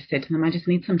 yeah, I just said to them, I just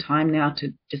need some time now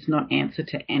to just not answer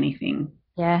to anything.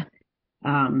 Yeah.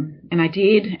 And I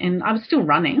did, and I was still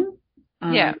running.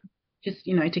 Just,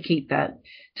 you know, to keep that,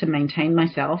 to maintain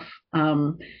myself.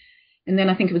 And then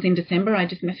I think it was in December, I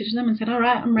just messaged them and said, all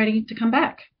right, I'm ready to come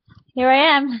back. Here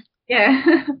I am.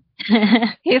 Yeah.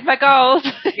 Here's my goals.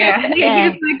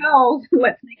 Here's my goals.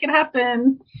 Let's make it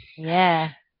happen. Yeah.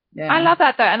 I love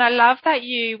that though. And I love that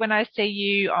when I see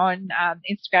you on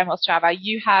Instagram or Strava,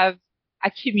 you have a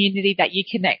community that you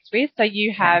connect with. So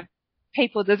you have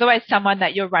people, there's always someone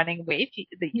that you're running with.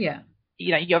 You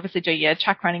know, you obviously do your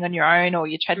track running on your own or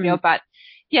your treadmill, but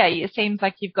it seems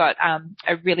like you've got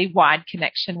a really wide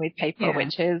connection with people,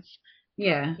 which is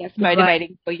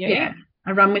motivating for you. Yeah.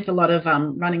 I run with a lot of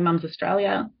Running Mums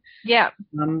Australia. Yeah.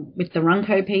 With the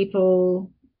Runco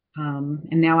people. And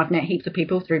now I've met heaps of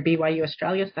people through BYU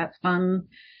Australia, so that's fun.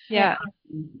 Yeah.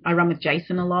 I run with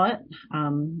Jason a lot.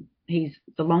 He's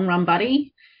the long run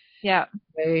buddy. Yeah.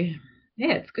 So, yeah,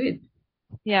 it's good.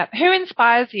 Yeah. Who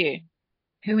inspires you?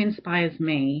 Who inspires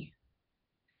me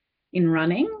in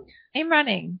running? In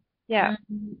running, yeah.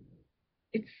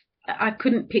 I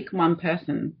couldn't pick one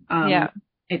person.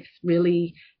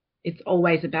 It's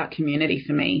always about community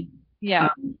for me.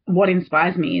 Yeah. What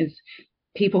inspires me is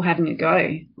people having a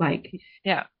go.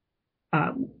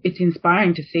 It's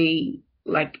inspiring to see,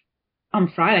 like, on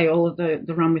Friday, all of the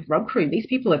Run with Rob crew, these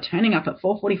people are turning up at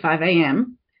 4:45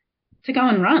 a.m. to go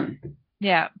and run.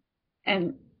 Yeah.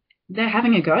 And they're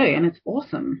having a go, and it's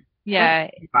awesome. Yeah.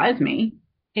 That inspires me.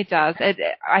 It does.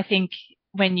 I think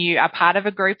when you are part of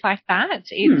a group like that,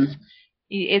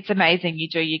 it's amazing.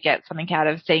 You get something out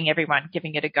of seeing everyone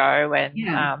giving it a go. And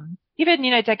even,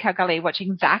 you know, Dad Calgully,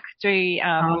 watching Zach do,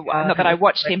 not that I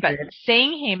watched him, but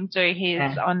seeing him do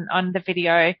his on the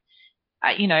video,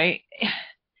 you know,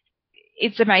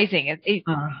 it's amazing.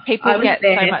 People get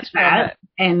so much from it.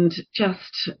 And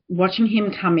just watching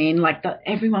him come in, like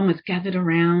everyone was gathered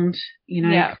around, you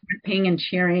know, clapping and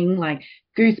cheering, like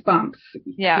goosebumps.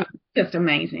 Yeah. Just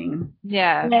amazing.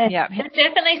 Yeah. There's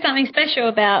definitely something special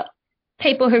about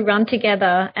people who run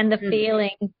together and the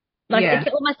feeling. Like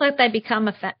it's almost like they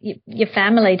become your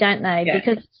family, don't they? Yeah.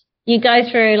 Because you go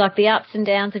through like the ups and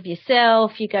downs of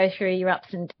yourself. You go through your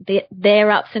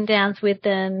their ups and downs with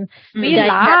them. You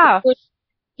laugh.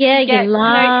 You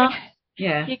laugh.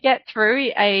 You get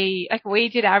through like we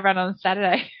did our run on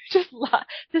Saturday. just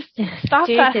stuff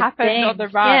that happened on the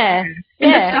run.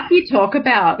 And the stuff you talk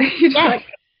about. It's like,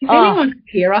 if anyone could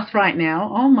hear us right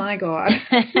now, oh my God.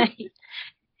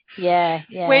 Yeah.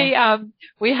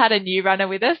 We had a new runner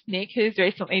with us, Nick, who's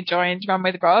recently joined Run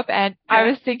with Rob, and I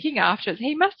was thinking afterwards,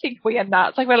 he must think we are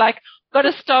nuts. Like, we're like, got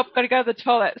to stop, got to go to the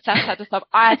toilet. Sass had to stop.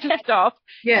 I had to stop.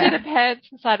 Did the pants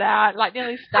inside out, like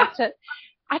nearly snapped it.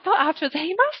 I thought afterwards,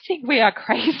 he must think we are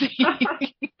crazy.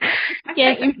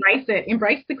 Yes. Embrace it.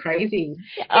 Embrace the crazy.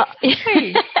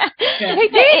 Exactly. Yeah. He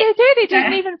did. He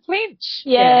didn't even flinch.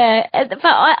 Yeah. But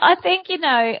I think,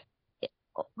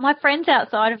 my friends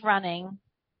outside of running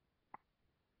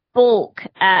balk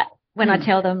at when I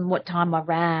tell them what time I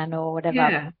ran or whatever.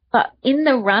 Yeah. But in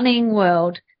the running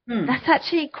world, that's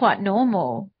actually quite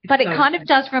normal. But it kind of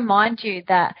does remind you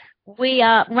that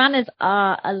runners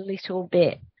are a little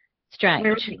bit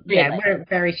strange. We're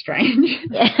very strange.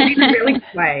 Yeah. In a really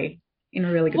good way. In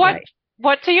a really good way.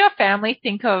 What do your family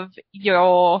think of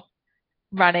your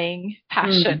running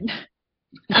passion?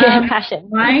 Passion.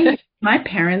 My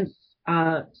parents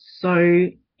are so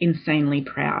insanely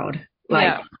proud.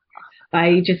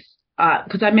 They just,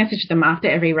 because I message them after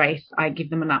every race, I give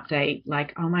them an update,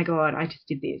 like, oh my God, I just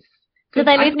did this. Do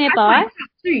they live nearby?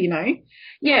 Too,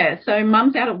 Yeah, so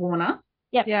Mum's out at Warner.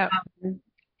 Yep. Yeah.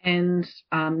 And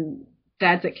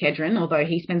Dad's at Kedron, although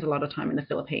he spends a lot of time in the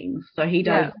Philippines. So he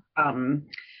does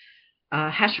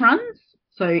hash runs.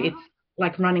 So it's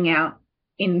like running out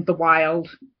in the wild,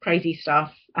 crazy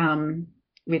stuff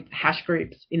with hash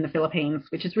groups in the Philippines,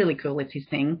 which is really cool. It's his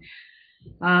thing.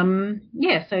 So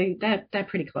they're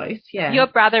pretty close. Yeah. Your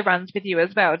brother runs with you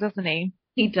as well, doesn't he?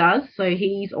 He does. So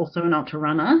he's also an ultra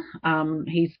runner.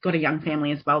 He's got a young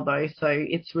family as well, though. So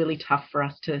it's really tough for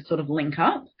us to sort of link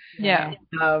up. Yeah.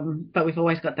 But we've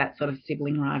always got that sort of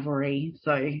sibling rivalry.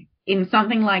 So in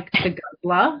something like the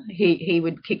Guzzler, he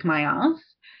would kick my ass.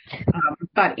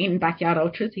 But in backyard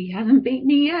ultras, he hasn't beat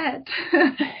me yet.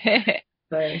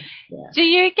 So, yeah. Do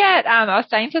you get, I was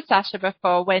saying to Sasha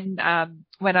before when I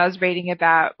was reading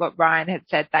about what Ryan had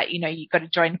said that, you've got to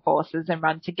join forces and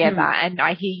run together. And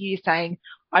I hear you saying,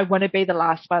 I want to be the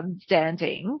last one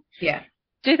standing. Yeah.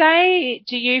 Do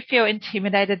you feel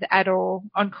intimidated at all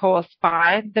on course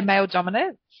by the male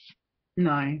dominance?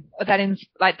 No. Or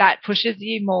that pushes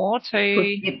you more to?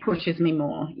 It pushes me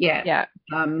more. Yeah. Yeah.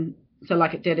 So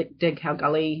like at Dead Cow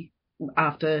Gully,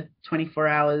 after 24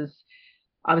 hours,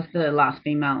 I was the last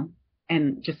female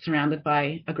and just surrounded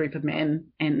by a group of men.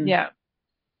 And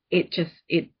it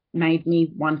made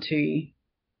me want to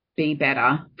be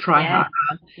better, try harder.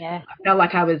 Yeah. I felt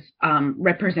like I was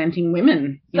representing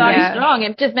women. So strong.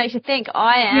 It just makes you think,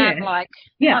 I am I'm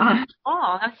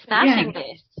strong. I'm smashing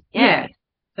this. Yeah.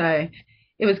 So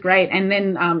it was great. And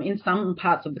then in some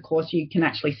parts of the course, you can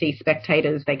actually see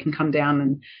spectators. They can come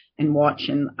down and watch.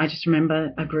 And I just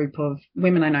remember a group of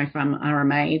women I know from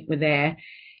RMA were there.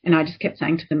 And I just kept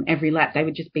saying to them every lap, they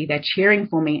would just be there cheering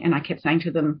for me. And I kept saying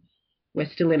to them, we're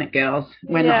still in it, girls.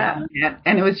 We're not done yet.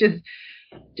 And it was just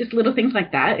little things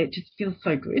like that. It just feels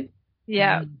so good.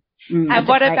 Yeah. And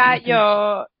what about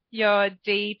your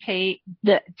DBAP?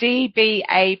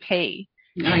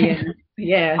 Oh, yeah.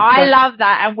 Yeah. I love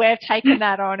that. And we've taken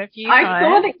that on a few times. I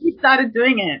saw that you started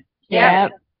doing it. Yeah.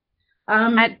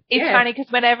 And it's funny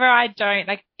because whenever I don't,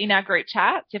 like in our group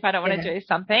chats, if I don't want to do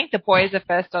something, the boys are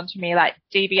first on to me like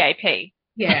DBAP.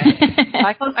 Yeah.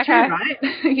 Like, well, okay. true, right?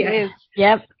 Yeah. It is.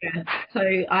 Yep. Yeah. So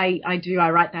I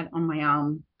write that on my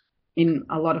arm in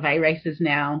a lot of A races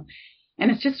now. And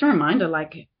it's just a reminder,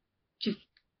 like, just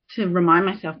to remind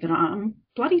myself that I'm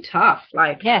bloody tough.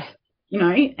 Like,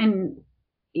 and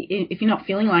if you're not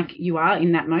feeling like you are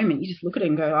in that moment, you just look at it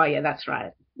and go, oh, yeah, that's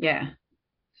right. Yeah.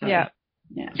 So, yeah.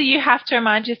 So you have to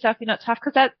remind yourself you're not tough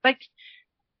because that's like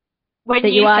when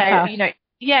that you are say, tough.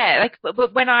 like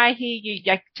when I hear you,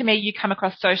 like to me, you come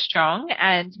across so strong,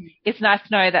 and it's nice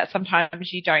to know that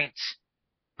sometimes you don't.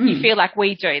 You feel like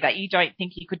we do, that you don't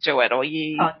think you could do it, or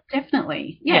you. Oh,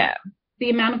 definitely. Yeah.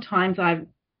 The amount of times I've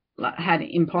had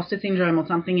imposter syndrome or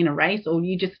something in a race, or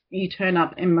you turn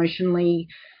up emotionally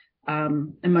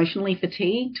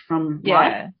fatigued from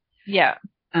life. Yeah.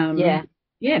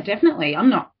 Yeah, definitely. I'm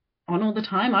not on all the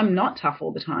time. I'm not tough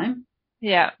all the time.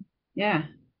 Yeah. Yeah.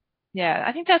 Yeah.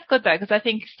 I think that's good though, because I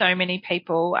think so many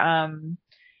people,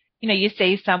 you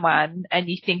see someone and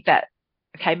you think that,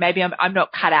 okay, maybe I'm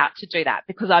not cut out to do that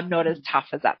because I'm not as tough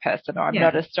as that person, or I'm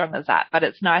not as strong as that. But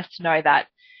it's nice to know that,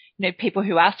 people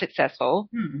who are successful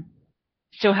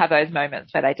still have those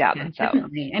moments where they doubt themselves.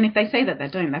 Definitely. And if they say that they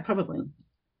don't, they're probably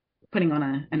putting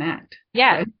on an act.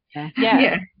 Yeah. So,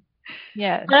 yeah.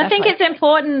 But I think it's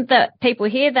important that people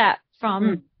hear that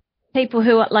from people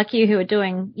who are like you, who are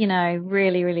doing,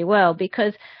 really, really well,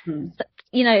 because,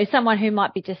 someone who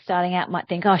might be just starting out might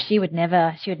think, oh, she would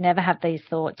never have these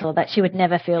thoughts, or that she would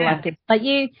never feel like this. But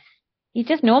you're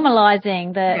just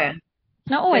normalizing that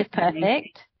it's not always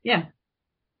perfect. Yeah.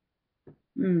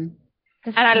 And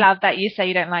I love that you say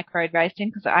you don't like road racing,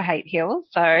 because I hate hills.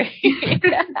 So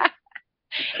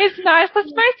it's nice. I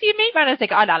suppose you meet runners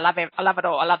think, oh, no, I love it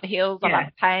all. I love the hills. I love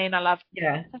the pain. I love.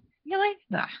 Yeah. Really?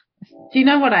 No. Do you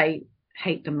know what I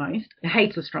hate the most.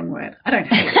 Hate's a strong word. I don't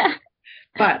hate it.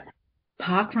 But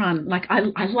parkrun, like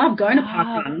I love going to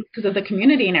parkrun because of the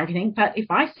community and everything. But if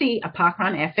I see a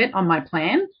parkrun effort on my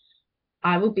plan,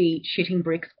 I will be shitting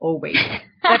bricks all week.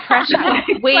 The pressure.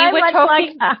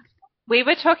 We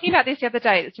were talking about this the other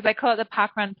day. So they call it the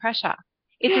parkrun pressure.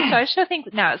 It's a social thing.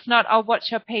 No, it's not, oh,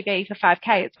 what's your PB for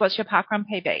 5K? It's what's your parkrun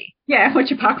PB? Yeah, what's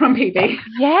your parkrun PB?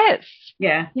 Yes.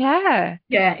 Yeah. Yeah.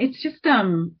 Yeah, it's just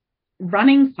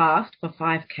running fast for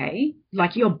 5K,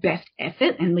 like your best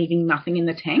effort and leaving nothing in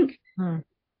the tank.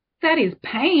 That is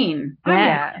pain.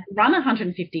 Yeah. I run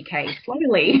 150K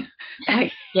slowly.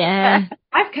 Like, yeah.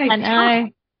 5K. I know.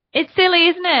 Tough. It's silly,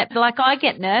 isn't it? Like, I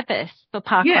get nervous for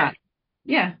parkrun.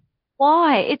 Yeah.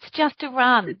 Why? It's just a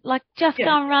run. Like, just go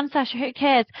and run, Sasha. Who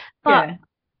cares? But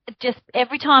just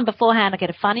every time beforehand, I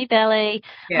get a funny belly.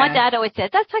 Yeah. My dad always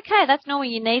says, that's okay. That's normal.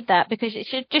 You need that because it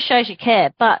just shows you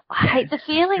care. But I hate the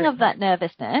feeling of that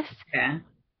nervousness. Yeah. As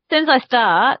soon as I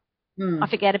start, I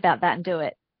forget about that and do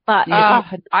it. But I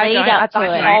don't. That's the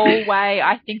whole way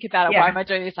I think about it. Why am I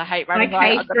doing this? I hate running.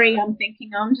 Like K3, I'm thinking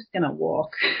I'm just going to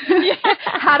walk.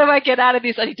 How do I get out of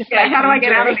this? I need to how do I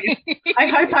get out of this? I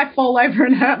hope I fall over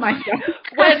and hurt myself.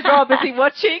 Where's Rob? Is he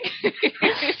watching?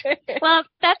 Well,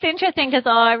 that's interesting because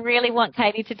I really want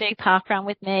Katie to do parkrun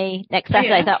with me next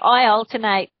Saturday. So I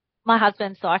alternate my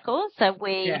husband's cycles. So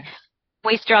we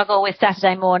struggle with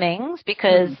Saturday mornings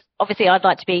because obviously I'd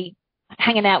like to be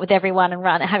hanging out with everyone and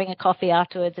having a coffee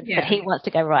afterwards, but he wants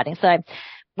to go riding. So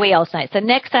we alternate. So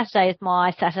next Saturday is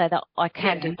my Saturday that I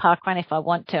can do parkrun if I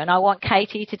want to, and I want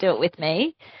Katie to do it with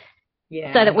me,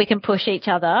 so that we can push each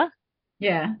other.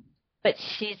 Yeah. But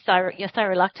you're so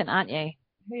reluctant, aren't you?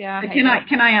 Yeah.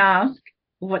 Can I ask,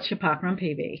 what's your parkrun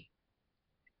PB?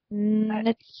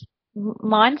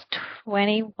 Mine's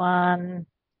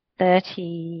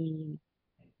 21:30.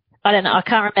 I don't know. I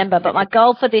can't remember, but my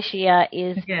goal for this year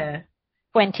is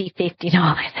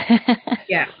 20:59.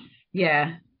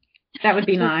 Yeah. That would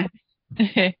be nice.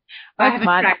 I haven't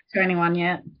tracked to anyone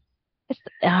yet.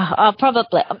 I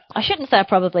shouldn't say I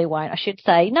probably won't. I should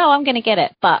say, no, I'm going to get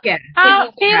it. But you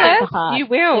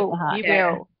will. You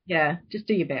will. Yeah, just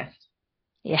do your best.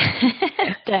 Yeah.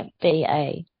 Don't be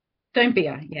a.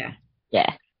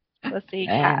 Yeah. Let's see,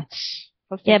 cat.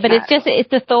 Yeah, but it's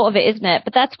the thought of it, isn't it?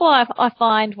 But that's why I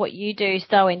find what you do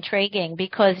so intriguing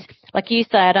because, like you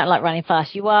say, I don't like running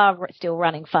fast. You are still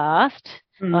running fast.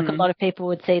 Like a lot of people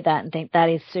would see that and think that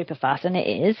is super fast, and it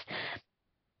is.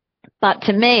 But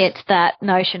to me, it's that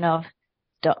notion of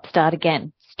start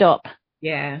again, stop.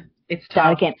 Yeah, it's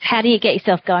start again. How do you get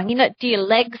yourself going? Do your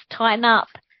legs tighten up?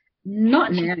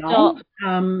 Not now.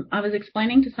 I was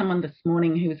explaining to someone this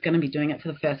morning who was going to be doing it for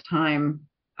the first time.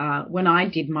 When I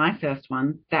did my first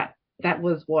one, that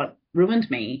was what ruined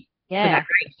me for that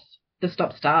race, the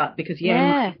stop-start, because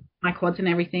my quads and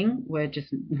everything were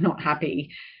just not happy.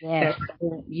 Yeah. So,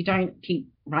 well, you don't keep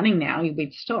running now,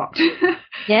 we've stopped.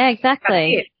 Yeah,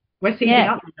 exactly. We're seeing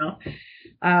up now.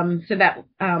 So that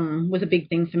was a big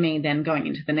thing for me then going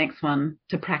into the next one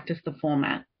to practice the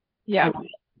format. Yeah.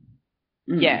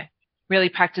 Yeah. Really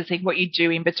practicing what you do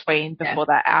in between before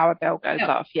that hour bell goes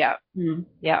off. Yeah.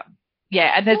 Yeah.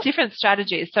 Yeah, and there's different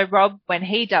strategies. So Rob, when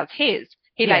he does his,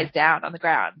 he lays down on the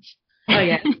ground. Oh,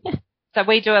 yeah. So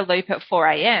we do a loop at 4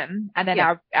 a.m. and then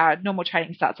our normal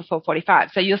training starts at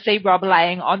 4:45. So you'll see Rob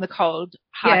laying on the cold,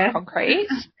 hard concrete,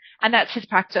 and that's his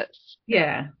practice.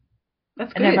 Yeah,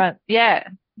 that's good. And everyone,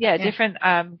 different,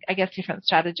 different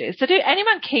strategies. So do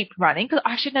anyone keep running? Because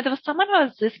I should know there was someone I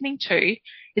was listening to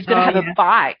is going to have a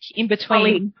bike in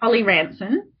between. Holly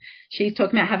Ranson. She's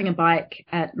talking about having a bike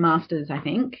at Masters, I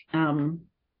think.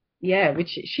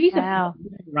 Which she's a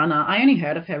runner. I only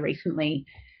heard of her recently.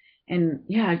 And,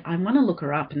 I want to look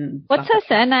her up. And what's her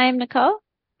surname, Nicole?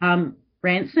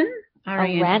 Ranson.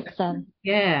 Ranson.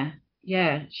 Yeah.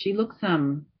 She looks,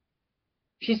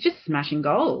 she's just smashing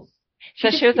goals. So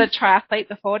she was a triathlete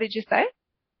before, did you say?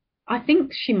 I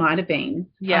think she might have been.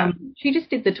 Yeah. She just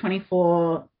did the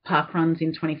 24 park runs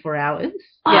in 24 hours.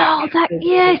 Oh,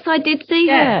 yes, I did see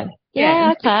her.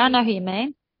 Yeah, okay, I know who you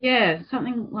mean. Yeah,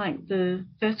 something like the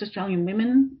first Australian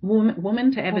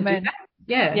woman to ever do that.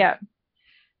 Yeah. Yeah.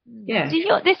 Yeah.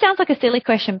 This sounds like a silly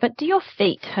question, but do your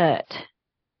feet hurt?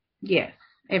 Yes,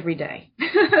 every day.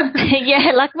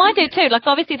 Yeah, like mine do too. Like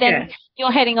obviously then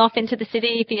you're heading off into the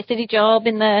city for your city job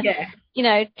in the,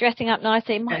 dressing up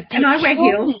nicely. And I wear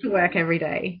heels to work every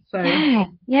day. So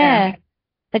yeah.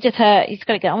 They just hurt. You just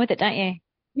got to get on with it, don't you?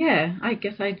 Yeah, I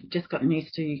guess I just gotten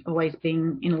used to always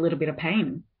being in a little bit of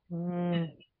pain. You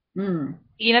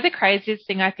know, the craziest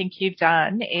thing I think you've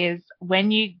done is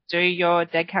when you do your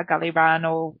Dead Cow Gully run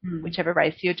or whichever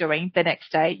race you're doing, the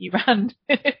next day you run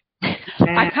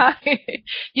can't.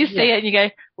 You see it and you go,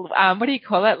 what do you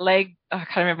call it? I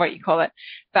can't remember what you call it.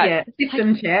 But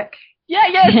system check.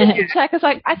 Yeah, system check. It's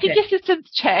like, I think your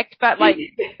system's checked, but like,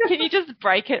 can you just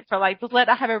break it for like, just let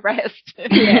her have a rest?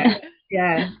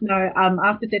 Yeah. No,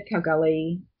 after Dead Cow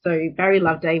Gully, so Barry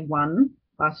Loveday won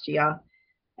last year.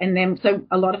 And then, so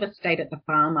a lot of us stayed at the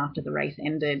farm after the race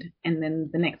ended. And then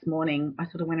the next morning, I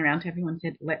sort of went around to everyone and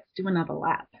said, let's do another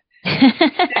lap.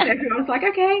 And everyone was like,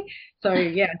 okay. So,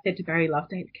 I said to Barry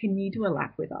Loveday, can you do a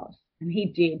lap with us? And he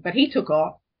did, but he took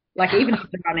off. Like, even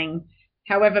after running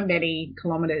however many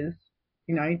kilometres,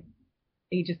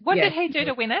 he just... What did he do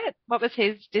to win it? What was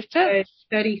his distance?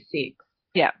 36.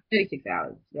 Yeah. 36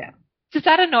 hours, yeah. Does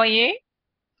that annoy you?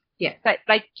 Yeah.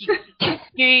 Like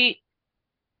you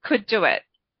could do it?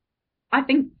 I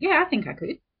think I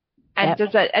could. And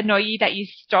does it annoy you that you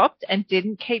stopped and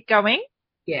didn't keep going?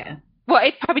 Yeah. Well,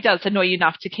 it probably does annoy you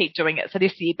enough to keep doing it. So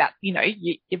this year that, you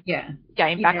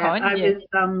game back on. I was,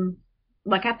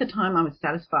 like at the time I was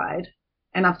satisfied,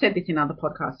 and I've said this in other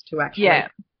podcasts too, actually. Yeah.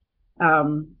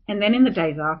 And then in the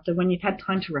days after, when you've had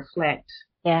time to reflect,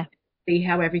 see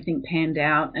how everything panned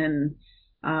out and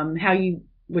how you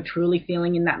were truly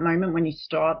feeling in that moment when you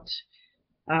stopped.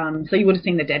 So you would have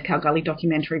seen the Dead Cow Gully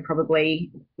documentary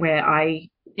probably, where I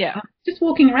was just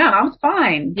walking around. I was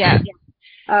fine. Yeah.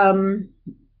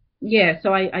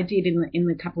 So I did in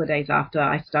the couple of days after,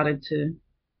 I started to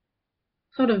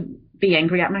sort of be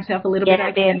angry at myself a little bit.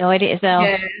 Yeah, be annoyed at yourself.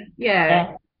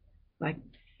 Yeah. Like,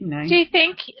 Do you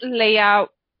think Leah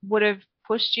would have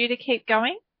pushed you to keep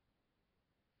going?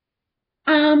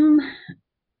 Or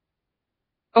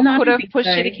could have pushed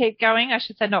you to keep going? I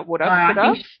should say not would have, could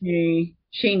have.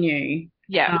 She knew.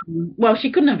 Yeah. Well,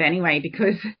 she couldn't have anyway,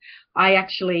 because I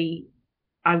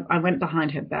went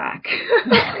behind her back.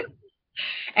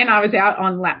 And I was out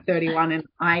on lap 31,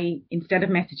 and instead of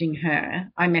messaging her,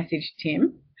 I messaged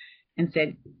Tim and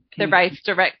said... The race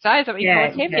director, is that what you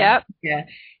call him? Yeah.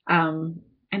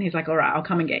 And he's like, all right, I'll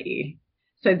come and get you.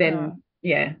 So then,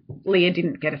 Leah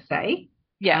didn't get a say.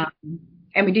 Yeah.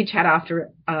 And we did chat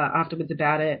afterwards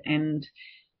about it, and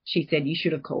she said, you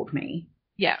should have called me.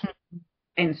 Yeah.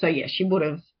 And so, she would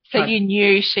have. So you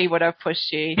knew she would have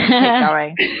pushed you to keep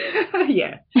going?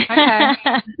 Yeah.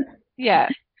 Okay. Yeah.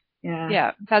 Yeah.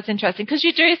 Yeah, that's interesting. Because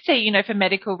you do see, for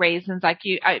medical reasons, like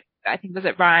I think, was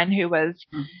it Ryan who was...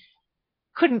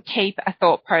 couldn't keep a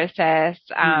thought process,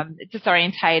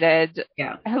 disorientated,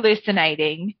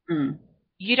 hallucinating.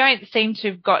 You don't seem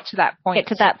to have got to that point. Get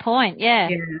to that point, yeah.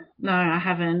 No, I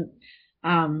haven't.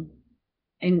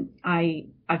 And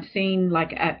I've seen,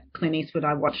 like, at Clint Eastwood,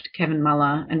 I watched Kevin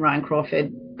Muller and Ryan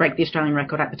Crawford break the Australian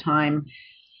record at the time,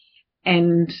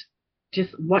 and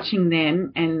just watching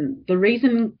them, and the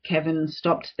reason Kevin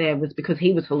stopped there was because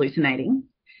he was hallucinating.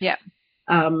 Yeah.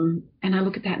 And I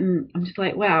look at that and I'm just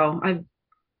like, wow, I've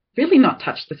really not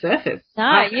touched the surface.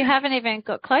 No, you haven't even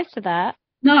got close to that.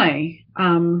 No.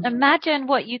 Imagine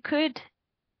what you could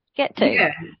get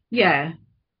to. Yeah.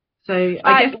 So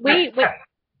I guess we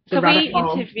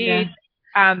interviewed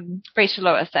Risha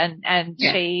Lewis, and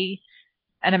she,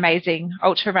 an amazing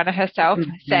ultra runner herself,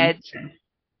 said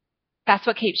that's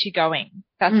what keeps you going.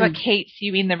 That's what keeps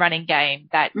you in the running game.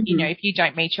 That if you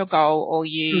don't meet your goal or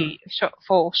you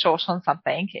fall short on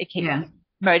something, it keeps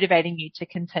motivating you to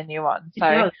continue on.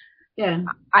 So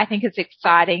I think it's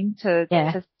exciting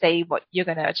to see what you're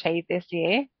going to achieve this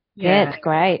year. Yeah, it's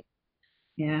great.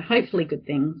 Yeah, hopefully good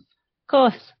things. Of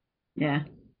course. Yeah.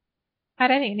 I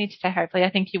don't think you need to say hopefully.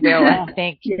 I think you will. I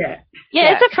think. Yeah,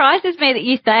 it surprises me that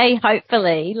you say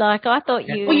hopefully. Like, I thought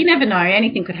you... Well, you never know.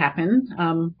 Anything could happen.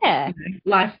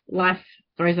 Life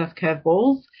throws us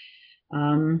curveballs.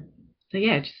 So,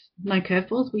 just no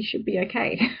curveballs. We should be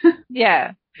okay.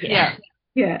 Yeah.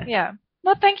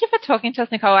 Well, thank you for talking to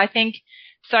us, Nicole. I think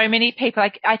so many people,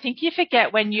 I think you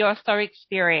forget when you're so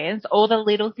experienced, all the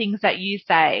little things that you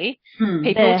say,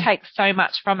 people take so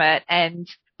much from it and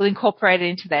will incorporate it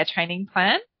into their training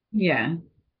plan. Yeah.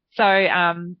 So,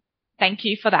 thank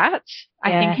you for that.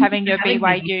 I think having your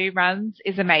BYU runs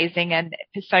is amazing, and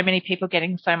so many people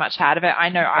getting so much out of it. I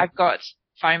know I've got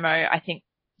FOMO. I think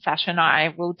Sasha and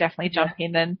I will definitely jump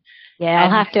in and I'll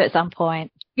have to at some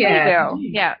point. Yeah.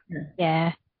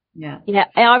 Yeah.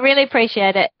 I really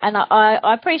appreciate it, and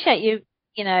I appreciate you.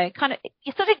 You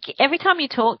sort of every time you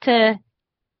talk to,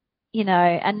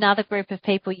 another group of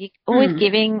people, you're always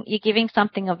giving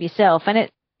something of yourself, and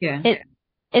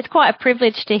it's quite a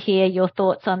privilege to hear your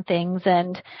thoughts on things,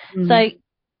 and so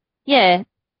you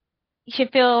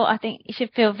should feel. I think you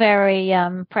should feel very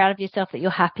proud of yourself that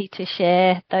you're happy to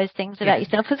share those things about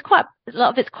yourself. Because a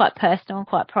lot of it's quite personal and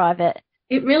quite private.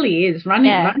 It really is.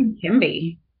 Running can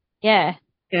be. Yeah.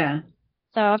 Yeah.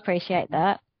 So I appreciate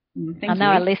that. Thank I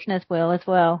know you. our listeners will as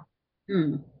well.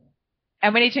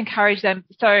 And we need to encourage them.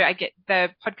 So I get the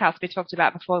podcast we talked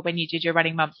about before when you did your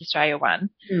Running Mums Australia one.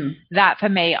 That for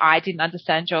me, I didn't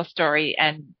understand your story.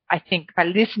 And I think by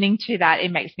listening to that,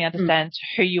 it makes me understand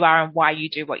who you are and why you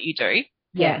do what you do.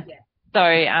 Yeah. So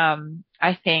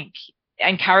I think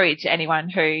encourage anyone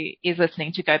who is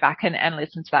listening to go back and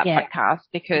listen to that podcast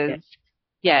because,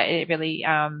 it really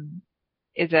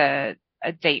is a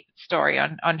deep story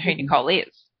on who Nicole is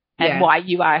and why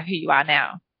you are who you are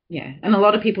now. Yeah, and a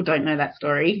lot of people don't know that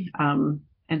story. And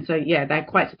so, they're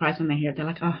quite surprised when they hear it. They're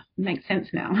like, oh, it makes sense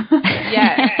now.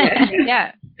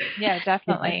 Yeah,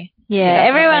 definitely. Yeah,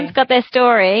 everyone's got their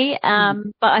story,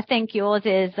 but I think yours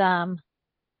is,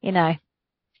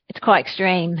 it's quite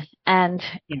extreme and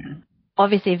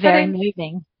obviously very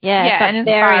moving. Yeah, but and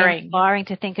very inspiring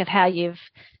to think of how you've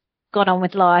got on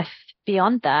with life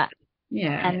beyond that.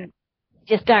 Yeah. And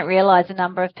just don't realise the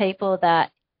number of people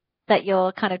that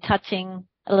you're kind of touching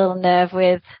a little nerve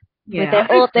with.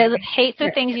 There's heaps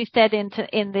of things you said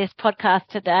in this podcast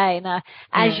today. And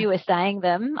as you were saying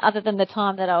them, other than the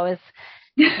time that I was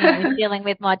dealing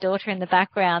with my daughter in the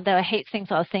background, there were heaps of things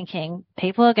I was thinking,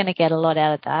 people are going to get a lot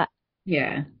out of that.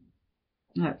 Yeah,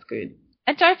 that's good.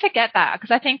 And don't forget that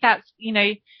because I think that's,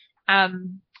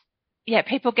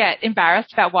 people get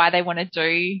embarrassed about why they want to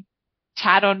do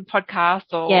chat on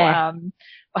podcasts or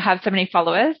have so many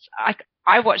followers.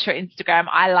 I watch your Instagram.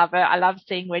 I love it. I love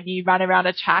seeing when you run around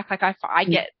a track. Like I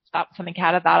get something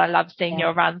out of that. I love seeing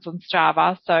your runs on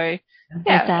Strava. So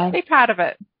be proud of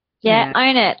it. Yeah,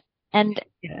 own it. And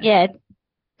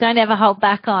don't ever hold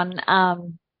back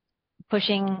on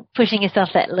pushing yourself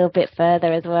that little bit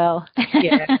further as well.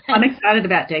 I'm excited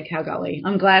about Dead Cow Gully.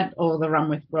 I'm glad all the Run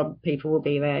with Rob people will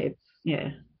be there.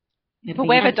 But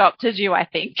we've adopted you, I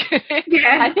think.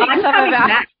 I think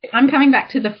I'm coming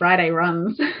back to the Friday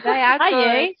runs. They are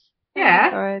good.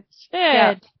 Yeah.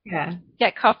 Good. Yeah.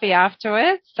 Get coffee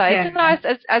afterwards. So it's nice,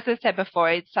 as I said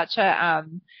before, it's such a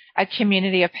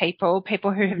community of people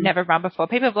who have never run before.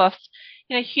 People have lost,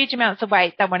 huge amounts of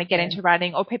weight that want to get into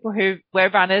running, or people who were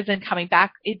runners and coming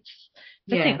back. It's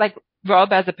just think like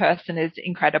Rob as a person is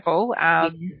incredible,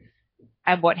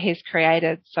 and what he's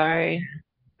created. So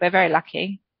we're very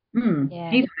lucky. He's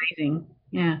amazing.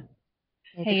 Yeah.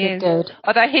 He is. Dude.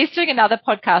 Although he's doing another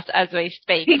podcast as we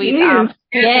speak. He is.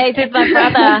 He's with my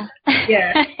brother.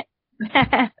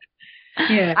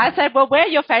 I said, well, we're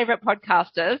your favourite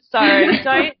podcasters, so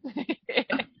don't.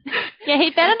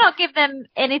 He better not give them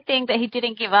anything that he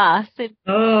didn't give us.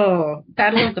 Battle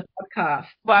of the podcast.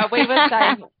 Well, we were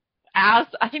saying I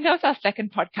think that was our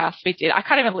second podcast we did. I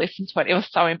can't even listen to it. It was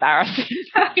so embarrassing.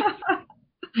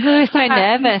 We were so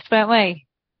nervous, weren't we?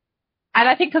 And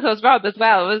I think because it was Rob as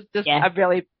well, it was just a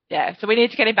really, so we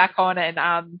need to get him back on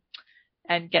and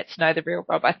get to know the real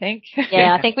Rob, I think.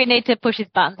 I think we need to push his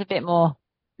buttons a bit more.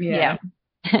 Yeah.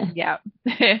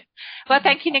 Well,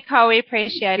 thank you, Nicole. We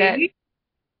appreciate it.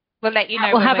 We'll let you know.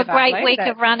 We'll have a great week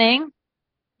of running.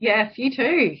 Yes, you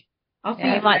too. I'll see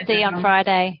you. We might see you on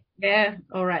Friday. Yeah.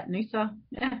 All right, Noosa.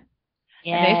 Yeah.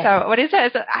 So what is it?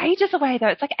 Is it ages away though?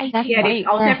 It's like 18 weeks.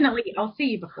 I'll see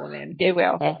you before then. You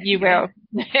will. Yeah. You will.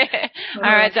 All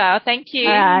right, Dale. Thank you.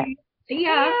 All right. See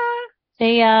ya.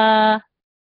 See ya.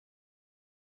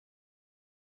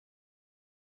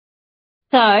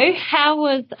 So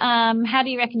how do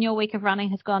you reckon your week of running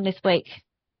has gone this week?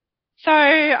 So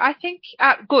I think,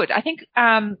 good. I think,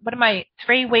 what am I,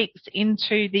 3 weeks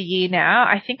into the year now?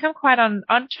 I think I'm quite on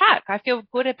track. I feel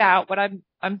good about what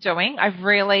I'm doing. I've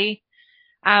really,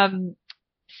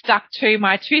 stuck to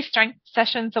my 2 strength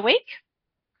sessions a week.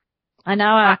 I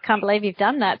know. I can't believe you've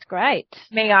done that. It's great.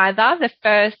 Me either. The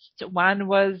first one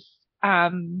was,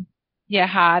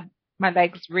 hard. My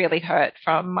legs really hurt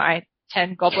from my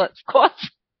 10 goblet squats.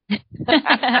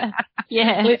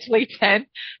 Literally 10.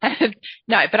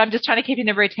 No, but I'm just trying to keep in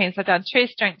the routine. So I've done 2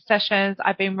 strength sessions.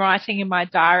 I've been writing in my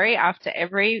diary after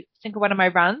every single one of my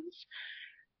runs,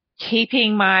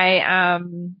 keeping my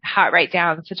heart rate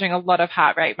down. So doing a lot of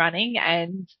heart rate running.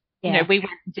 And, we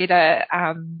went and did a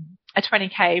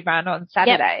 20K run on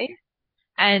Saturday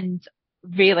and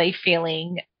really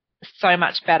feeling so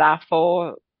much better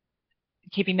for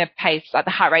keeping the pace, like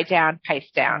the heart rate down,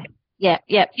 pace down. Yeah.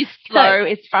 It's slow,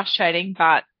 it's frustrating,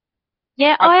 but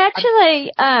I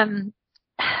actually I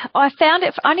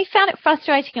only found it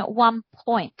frustrating at one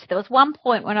point. There was one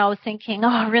point when I was thinking,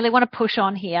 I really want to push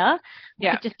on here.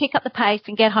 I could just pick up the pace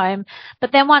and get home.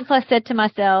 But then once I said to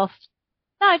myself,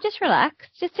 no, just relax,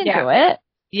 just enjoy it.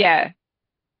 Yeah.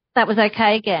 That was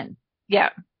okay again. Yeah.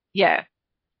 I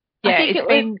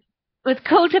think was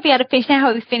cool to be able to finish.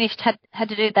 Now we finished, had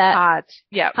to do that Hard.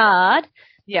 Yeah. hard.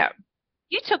 Yeah.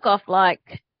 You took off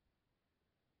like,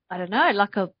 I don't know,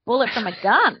 like a bullet from a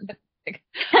gun.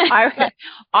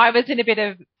 I was in a bit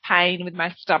of pain with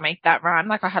my stomach that run.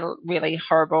 Like I had a really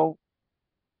horrible,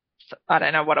 I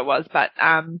don't know what it was, but So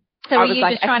I were was you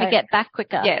like, just trying to get back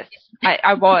quicker? Yes,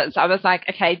 I was. I was like,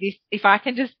 okay, if I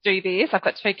can just do this, I've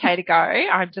got 2K to go.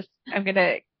 I'm going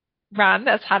to run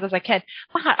as hard as I can.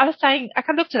 But I was saying, like,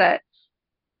 I looked at it,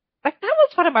 like that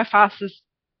was one of my fastest,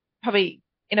 probably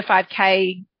in a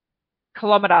 5K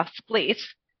kilometer split.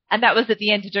 And that was at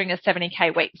the end of doing a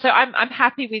 70K week. So I'm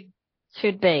happy with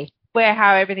Should be.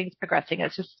 how everything's progressing.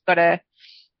 It's just got to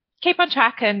keep on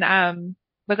track, and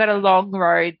we've got a long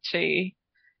road to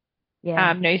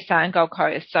Noosa and Gold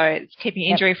Coast. So it's keeping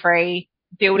injury free,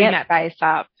 building that base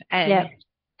up,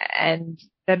 and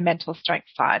the mental strength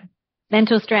side.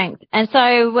 Mental strength. And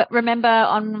so remember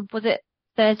was it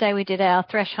Thursday we did our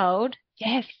threshold?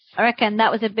 Yes. I reckon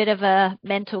that was a bit of a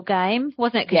mental game,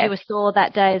 wasn't it? Because you were sore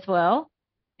that day as well.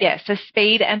 Yeah, so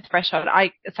speed and threshold.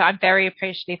 So I'm very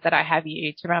appreciative that I have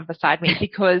you to run beside me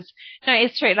because, no,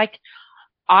 it's true. Like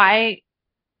I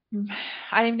don't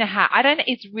even know how.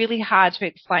 It's really hard to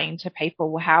explain to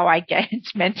people how I get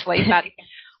mentally, but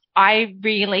I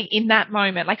really, in that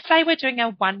moment, like say we're doing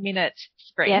a 1 minute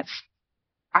sprint,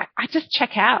 I just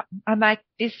check out. I'm like,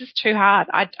 this is too hard.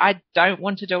 I don't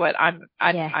want to do it. I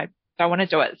don't want to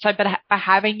do it. So, but by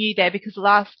having you there, because the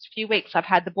last few weeks I've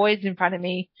had the boys in front of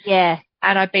me. Yeah.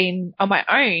 And I've been on my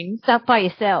own. Stuck by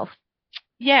yourself.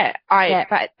 Yeah.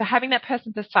 But having that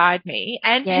person beside me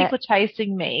and people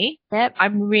chasing me,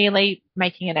 I'm really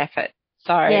making an effort.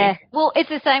 So. Yeah. Well, it's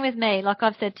the same with me. Like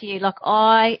I've said to you, like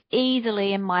I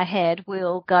easily in my head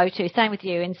will go to, same with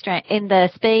you in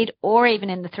the speed or even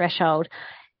in the threshold.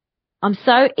 I'm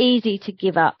so easy to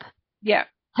give up. Yeah.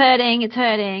 It's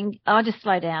hurting. I'll just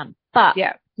slow down. But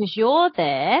because you're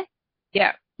there,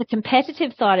 the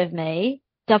competitive side of me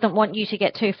doesn't want you to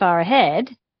get too far ahead.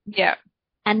 Yeah.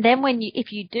 And then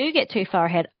if you do get too far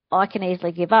ahead, I can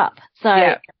easily give up.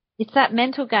 So it's that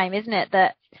mental game, isn't it?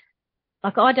 That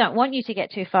like I don't want you to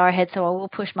get too far ahead, so I will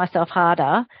push myself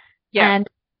harder. Yeah. And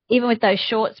even with those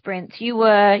short sprints, you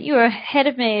were ahead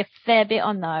of me a fair bit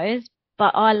on those,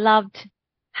 but I loved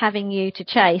having you to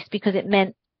chase because it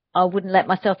meant I wouldn't let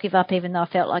myself give up even though I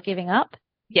felt like giving up.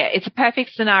 Yeah, it's a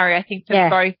perfect scenario, I think, for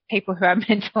both people who are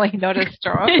mentally not as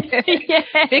strong.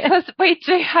 Because we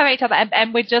do have each other.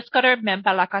 And we just got to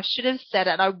remember, like I should have said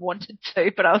it, I wanted to,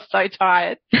 but I was so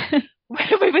tired.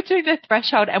 We were doing the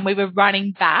threshold and we were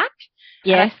running back.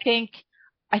 Yes. And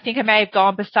I think I may have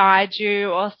gone beside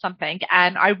you or something.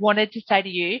 And I wanted to say to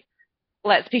you,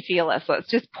 let's be fearless. Let's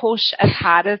just push as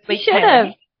hard as we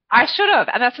can. I should have.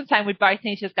 And that's what I'm saying. We both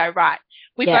need to just go, right.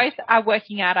 We both are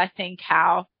working out, I think,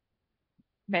 how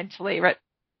mentally, sort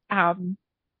of,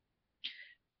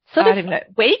 I don't even know,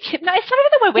 weak? No, it's not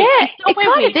even that we're weak. Yeah, it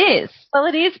kind of is. Well,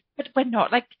 it is, but we're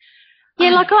not. Like,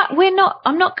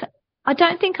 I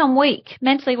don't think I'm weak,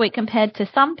 mentally weak compared to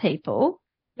some people.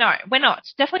 No, we're not.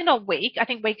 Definitely not weak. I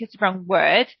think weak is the wrong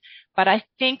word. But I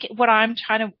think what I'm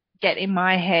trying to get in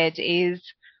my head is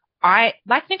like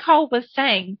Nicole was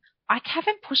saying, I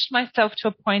haven't pushed myself to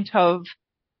a point of,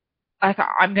 like,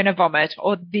 I'm going to vomit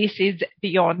or this is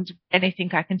beyond anything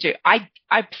I can do. I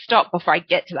stop before I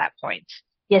get to that point.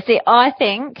 Yeah, see, I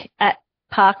think at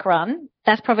park run,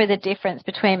 that's probably the difference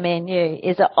between me and you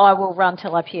is that I will run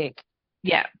till I puke.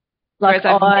 Yeah. Like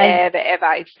whereas I've never,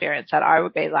 ever experienced that. I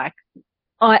would be like.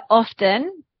 I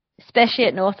often, especially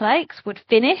at North Lakes, would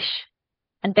finish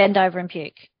and bend over and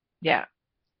puke. Yeah.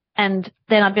 And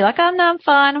then I'd be like, oh, no, I'm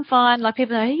fine. Like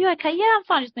people are, are you okay? Yeah, I'm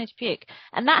fine. I just need to puke.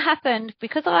 And that happened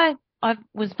because I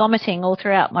was vomiting all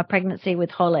throughout my pregnancy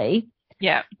with Holly.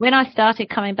 Yeah. When I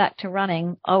started coming back to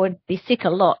running, I would be sick a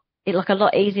lot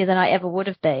easier than I ever would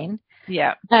have been.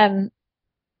 Yeah. But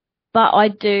I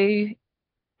do,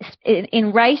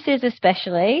 in races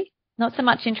especially, not so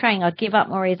much in training, I'd give up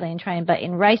more easily in training, but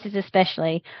in races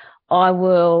especially, I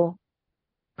will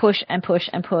push and push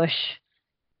and push.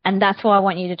 And that's why I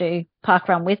want you to do park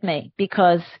run with me,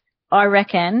 because I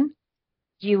reckon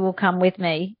you will come with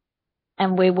me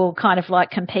and we will kind of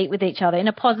like compete with each other in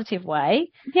a positive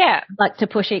way. Yeah. Like to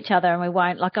push each other, and we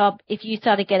won't like, if you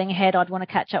started getting ahead, I'd want to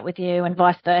catch up with you and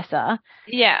vice versa.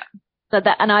 Yeah. So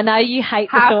and I know you hate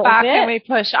the thought of it. How far can we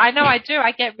push? I know I do.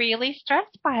 I get really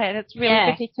stressed by it. It's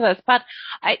really ridiculous. But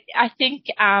I think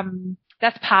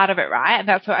that's part of it, right? And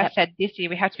that's what I said this year.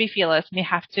 We have to be fearless and we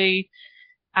have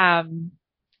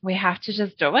to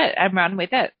just do it and run with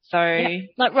it. So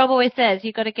like Rob always says,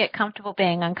 you've got to get comfortable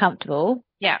being uncomfortable.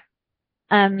 Yeah.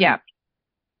 And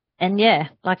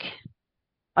like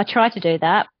I try to do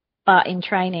that, but in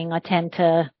training I tend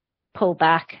to pull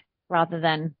back rather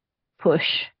than push.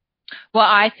 Well,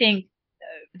 I think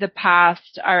the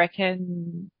past, I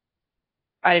reckon,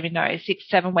 I don't even know,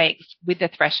 6-7 weeks with the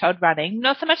threshold running,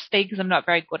 not so much speed because I'm not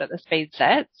very good at the speed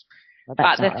sets,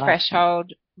 but the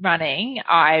threshold running,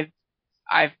 I've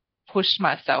pushed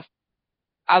myself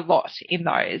a lot in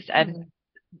those and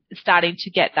starting to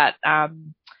get that,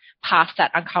 past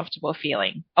that uncomfortable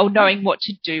feeling or knowing what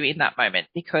to do in that moment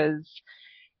because,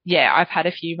 yeah, I've had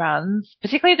a few runs,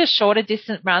 particularly the shorter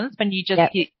distance runs when you just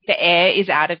the air is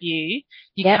out of you,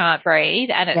 you can't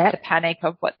breathe, and it's the panic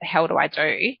of what the hell do I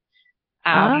do?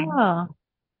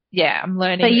 Yeah, I'm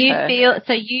learning.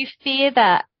 So you fear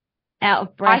that out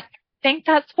of breath? I think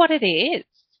that's what it is.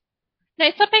 No,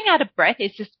 it's not being out of breath.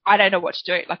 It's just I don't know what to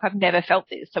do. Like I've never felt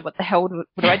this. So what the hell do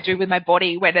I do with my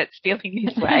body when it's feeling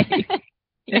this way?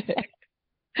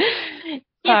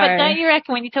 But don't you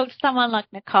reckon when you talk to someone like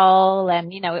Nicole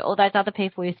and, you know, all those other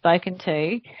people you've spoken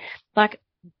to, like,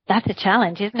 that's a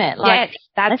challenge, isn't it? Like, yes,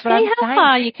 that's what I'm saying. Let's see how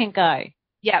far you can go.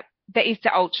 Yep, that is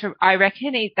the ultra. I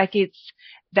reckon it's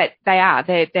that they're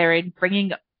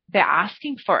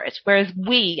asking for it, whereas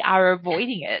we are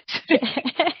avoiding it.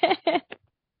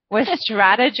 We're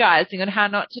strategizing on how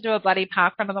not to do a bloody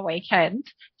park run on the weekend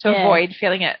to avoid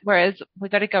feeling it, whereas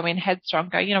we've got to go in headstrong,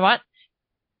 go, you know what?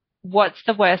 What's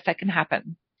the worst that can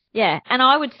happen? Yeah. And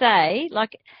I would say,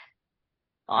 like,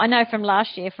 I know from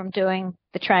last year from doing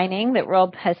the training that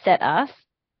Rob has set us,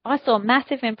 I saw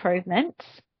massive improvements.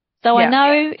 So I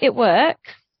know it works.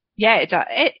 Yeah, it does.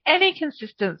 Any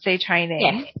consistency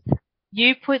training,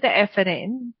 you put the effort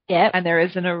in and there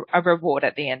isn't a reward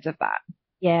at the end of that.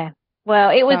 Yeah.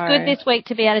 Well, it was good this week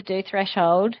to be able to do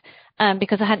threshold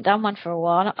because I hadn't done one for a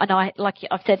while. And like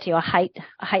I've said to you, I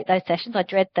hate those sessions. I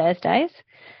dread Thursdays.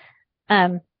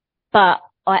 But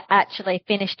I actually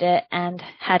finished it and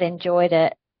had enjoyed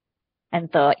it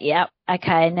and thought, yep,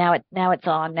 okay, now it's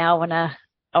on. Now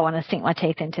I wanna sink my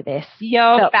teeth into this.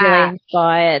 Felt back. Really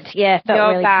inspired. Yeah,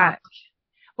 felt really back.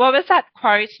 What was that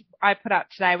quote I put up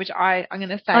today, which I'm going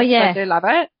to say, I do love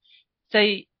it. So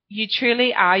you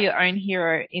truly are your own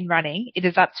hero in running. It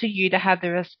is up to you to have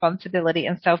the responsibility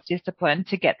and self-discipline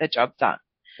to get the job done.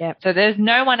 Yep. So there's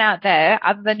no one out there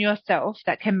other than yourself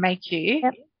that can make you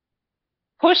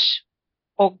push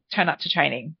or turn up to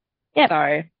training. Yep.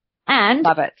 So, and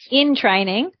love it. In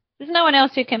training, there's no one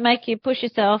else who can make you push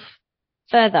yourself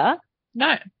further.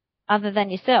 No. Other than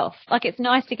yourself. Like, it's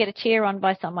nice to get a cheer on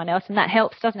by someone else, and that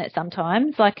helps, doesn't it,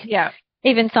 sometimes? Like,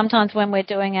 even sometimes when we're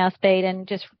doing our speed and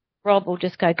just Rob will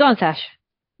just go on, Sash.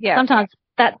 Yeah. Sometimes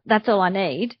that's all I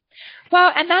need.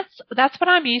 Well, and that's what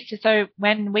I'm used to. So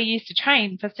when we used to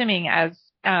train for swimming as,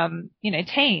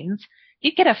 teens,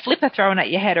 you'd get a flipper thrown at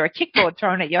your head or a kickboard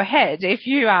thrown at your head. If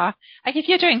you are, like, if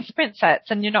you're doing sprint sets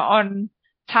and you're not on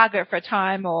target for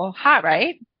time or heart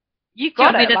rate, you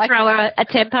got me to throw a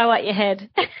tempo at your head.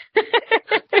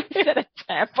 Instead of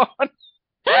tampon.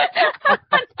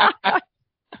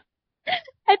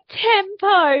 A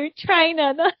tempo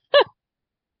trainer. No.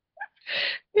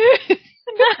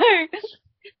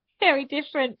 Very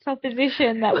different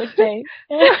proposition that would be.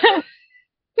 Well,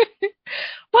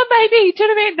 maybe. Do you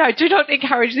know what I mean? No, do not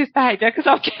encourage this behaviour because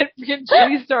I'll get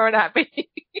cheese thrown at me.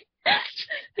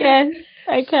 Yes.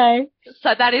 Okay.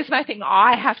 So that is my thing.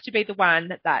 I have to be the one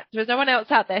that there's no one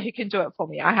else out there who can do it for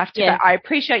me. I have to. Yeah. I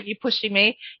appreciate you pushing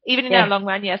me, even in our long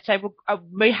run yesterday.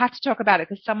 We have to talk about it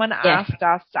because someone asked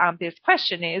us this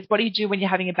question: is what do you do when you're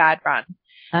having a bad run?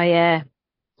 Oh yeah.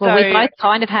 Well, we both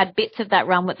kind of had bits of that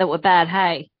run that were bad.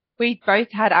 Hey. We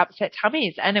both had upset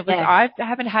tummies, and it was I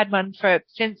haven't had one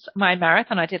since my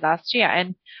marathon I did last year,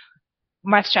 and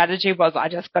my strategy was I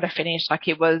just got to finish. Like,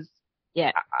 it was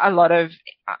a lot of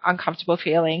uncomfortable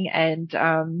feeling, and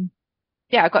I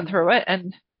got through it.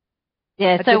 And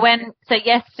so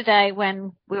yesterday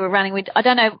when we were running, I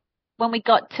don't know, when we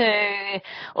got to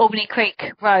Albany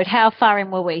Creek Road, how far in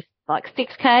were we? Like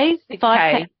 6Ks?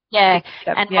 5K? Yeah,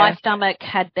 and my stomach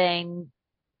had been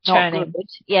not good.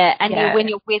 Yeah, and when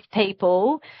you're with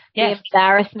people, the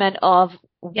embarrassment of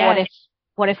what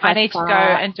if I need to go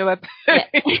and do a poo?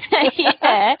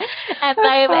 Yeah. And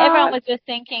everyone was just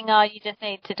thinking, oh, you just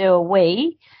need to do a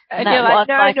wee. And you're like,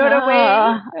 no, not a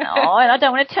wee. Oh, I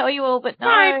don't want to tell you all, but no.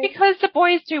 No, because the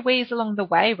boys do wees along the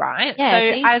way, right? Yeah,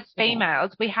 so as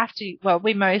females, we have to,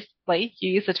 we mostly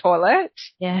use the toilet.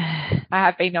 Yeah. I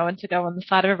have been known to go on the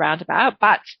side of a roundabout,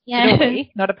 but do a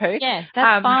wee, not a poo. Yeah,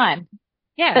 that's fine.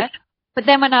 Yeah. But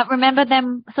then when I remember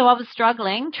them, so I was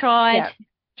struggling, tried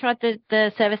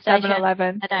the service station.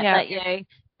 7-Eleven. I don't let you.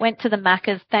 Went to the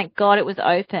Macca's. Thank God it was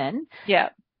open. Yeah.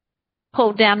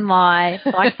 pulled down my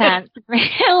bike pants and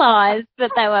realised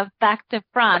that they were back to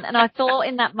front. And I thought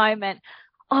in that moment,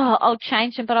 oh, I'll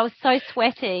change them. But I was so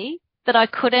sweaty that I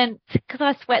couldn't, because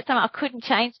I sweat so much, I couldn't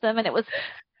change them. And it was,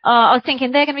 I was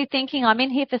thinking, they're going to be thinking I'm in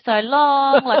here for so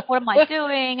long. Like, what am I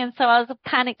doing? And so I was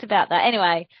panicked about that.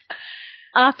 Anyway,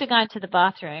 after going to the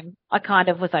bathroom, I kind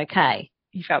of was okay.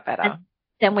 You felt better. And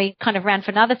then we kind of ran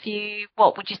for another few,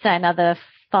 what would you say, another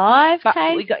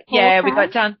 5K? We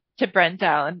got down to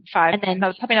Brendale and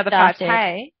probably another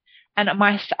 5K. And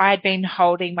I had been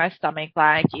holding my stomach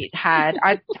like it had.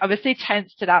 I obviously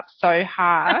tensed it up so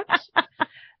hard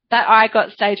that I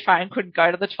got stage fright and couldn't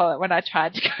go to the toilet when I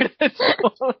tried to go to the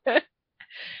toilet.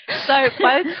 So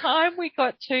by the time we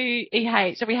got to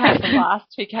EH, so we had the last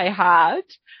 2K hard,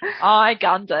 I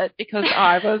gunned it because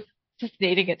I was just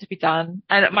needing it to be done.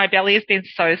 And my belly has been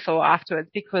so sore afterwards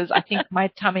because I think my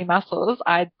tummy muscles,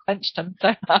 I clenched them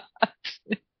so hard.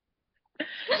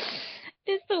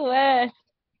 It's the worst.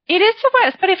 It is the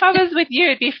worst, but if I was with you,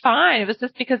 it'd be fine. It was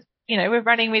just because, we're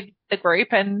running with the group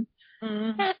and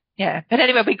yeah. But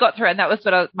anyway, we got through it, and that was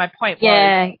what my point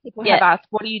was. People have asked,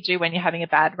 what do you do when you're having a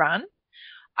bad run?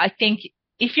 I think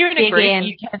if you're in a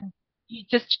group, you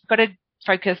just got to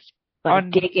focus on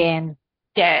dig in.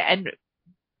 Yeah, and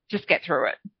just get through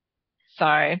it.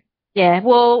 So. Yeah,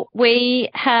 well, we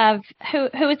have, who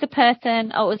was the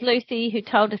person? Oh, it was Lucy who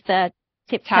told us that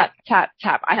tap.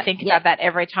 I think about that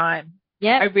every time.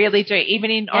 Yeah. I really do.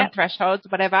 Even on thresholds,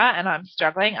 whatever, and I'm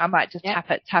struggling, I might just tap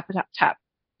it.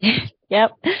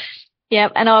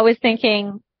 Yep. And I was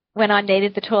thinking when I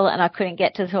needed the toilet and I couldn't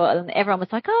get to the toilet and everyone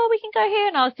was like, oh, we can go here.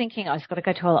 And I was thinking, I just got to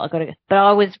go to the toilet. I've got to go. But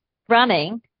I was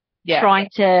running, I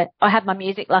had my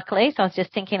music luckily. So I was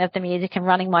just thinking of the music and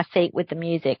running my feet with the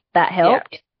music. That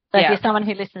helped. So if you're someone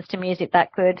who listens to music,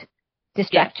 that could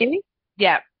distract you.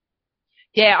 Yeah.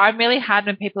 Yeah. I'm really hard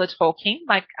when people are talking,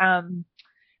 like,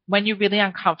 when you're really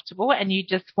uncomfortable and you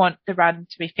just want the run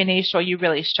to be finished or you're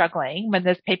really struggling, when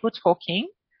there's people talking,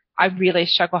 I really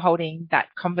struggle holding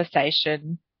that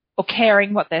conversation or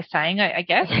caring what they're saying, I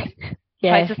guess.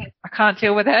 I can't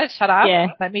deal with it. Shut up. Yeah.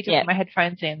 Let me just put my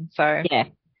headphones in. So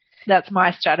that's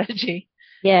my strategy.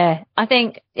 Yeah. I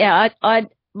think,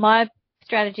 my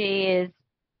strategy is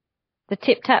the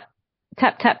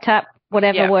tap,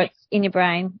 whatever works in your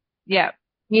brain. Yeah.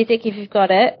 Music if you've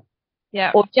got it.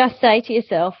 Yeah. Or just say to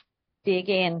yourself, dig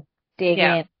in.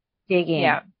 Yeah.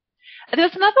 There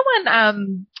was another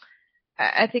one,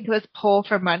 I think it was Paul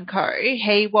from Runco.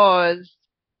 He was,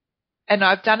 and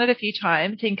I've done it a few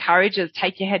times, he encourages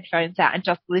take your headphones out and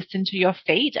just listen to your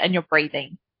feet and your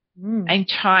breathing and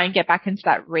try and get back into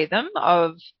that rhythm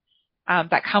of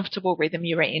that comfortable rhythm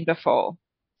you were in before.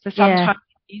 So sometimes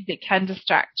music can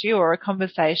distract you or a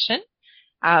conversation.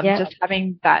 Just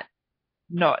having that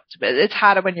it's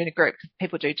harder when you're in a group because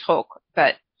people do talk,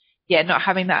 but not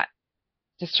having that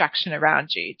distraction around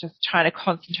you, just trying to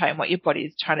concentrate on what your body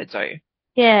is trying to do.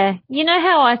 Yeah. You know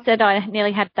how I said I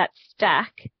nearly had that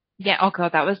stack? Yeah. Oh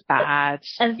God, that was bad.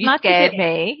 You scared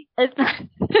me. As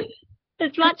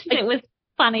much as it was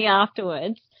funny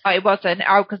afterwards. Oh, it wasn't.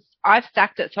 Oh, because I've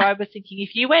stacked it. So I was thinking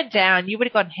if you went down, you would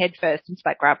have gone head first into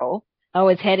that gravel. I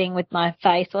was heading with my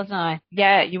face, wasn't I?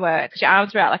 Yeah, you were, because your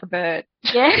arms were out like a bird.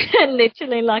 Yeah,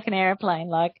 literally like an airplane,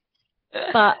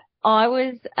 But I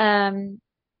was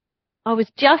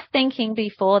just thinking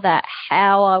before that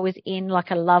how I was in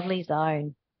like a lovely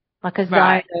zone, like a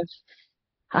zone of,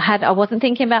 I wasn't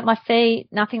thinking about my feet,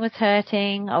 nothing was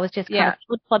hurting. I was just kind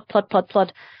of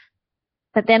plod.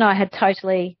 But then I had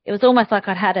it was almost like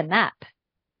I'd had a nap.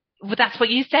 Well, that's what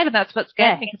you said, and that's what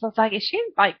scared me, because I was like, is she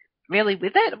like really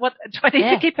with it? What do I need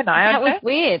to keep an eye on? That was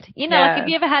weird. Like have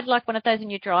you ever had like one of those when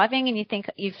you're driving and you think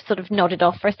you've sort of nodded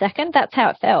off for a second? That's how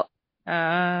it felt. So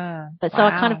I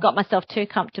kind of got myself too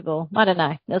comfortable. I don't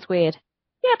know. It was weird.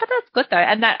 Yeah, but that's good though.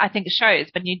 And that I think shows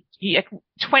when you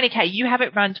 20K, you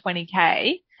haven't run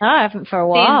 20K. No, I haven't for a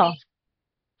while.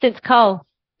 Since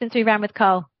we ran with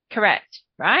Cole. Correct.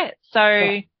 Right.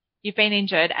 So you've been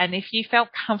injured, and if you felt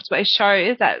comfortable, it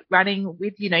shows that running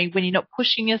with, when you're not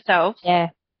pushing yourself. Yeah.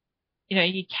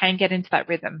 You can get into that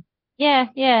rhythm. Yeah.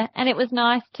 And it was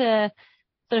nice to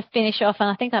sort of finish off, and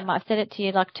I think I might have said it to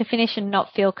you, like to finish and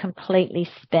not feel completely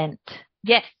spent.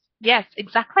 Yes,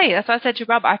 exactly. That's what I said to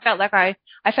Rob. I felt like I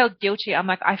felt guilty. I'm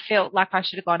like, I felt like I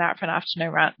should have gone out for an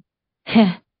afternoon run.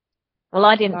 Well,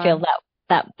 I didn't feel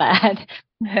that bad.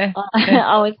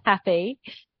 I was happy.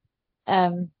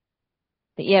 But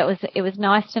yeah, it was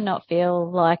nice to not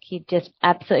feel like you just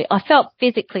absolutely, I felt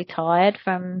physically tired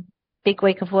from big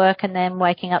week of work and then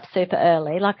waking up super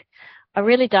early. Like, I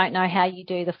really don't know how you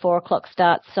do the 4:00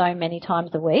 start so many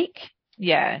times a week.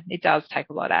 Yeah, it does take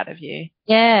a lot out of you.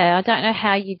 Yeah, I don't know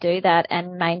how you do that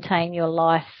and maintain your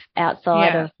life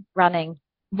outside of running.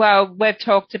 Well, we've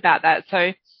talked about that.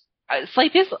 So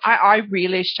sleep is, I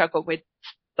really struggle with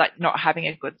like not having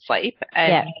a good sleep.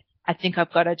 And I think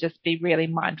I've got to just be really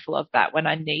mindful of that when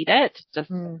I need it.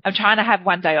 I'm trying to have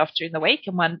one day off during the week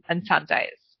and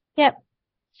Sundays. Yep.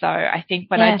 So I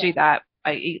think when I do that,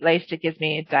 at least it gives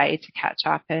me a day to catch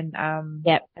up and and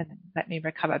let me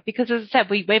recover. Because as I said,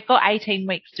 we've got 18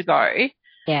 weeks to go.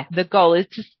 Yeah. The goal is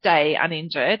to stay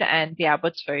uninjured and be able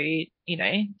to,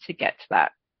 to get to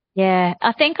that. Yeah.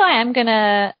 I think I am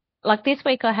gonna, like this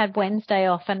week I had Wednesday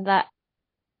off, and I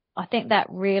think that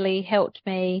really helped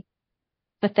me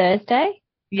for Thursday.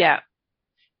 Yeah.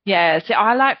 Yeah. See,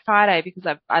 I like Friday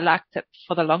because I liked it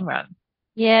for the long run.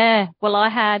 Yeah. Well, I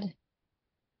had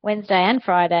Wednesday and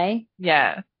Friday.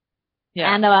 Yeah.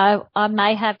 Yeah. And I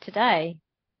may have today.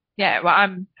 Yeah. Well,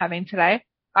 I'm having today.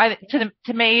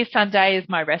 To me, Sunday is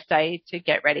my rest day to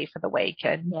get ready for the week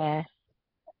and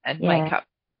wake up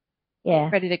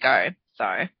ready to go. So,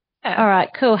 All right,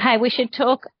 cool. Hey, we should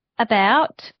talk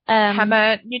about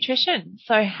Hammer Nutrition.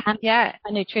 So, Hammer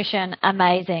Nutrition,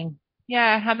 amazing.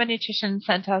 Yeah, Hammer Nutrition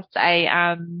sent us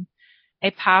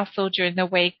a parcel during the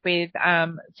week with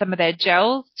some of their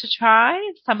gels to try,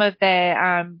 some of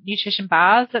their nutrition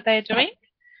bars that they're doing,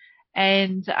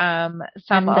 and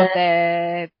some of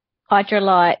their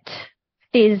Hydrolyte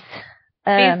fizz.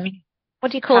 What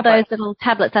do you call those little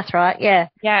tablets? That's right. Yeah.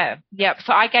 Yeah. Yep.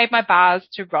 So I gave my bars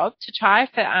to Rob to try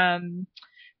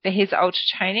for his ultra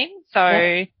training.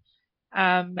 So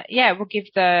we'll give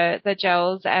the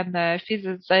gels and the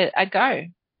fizzes a go.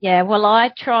 Yeah. Well, I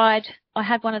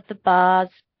had one of the bars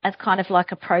as kind of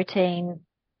like a protein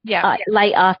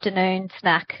late afternoon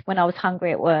snack when I was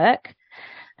hungry at work,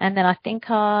 and then I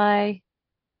think I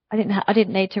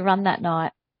didn't need to run that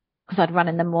night, because I'd run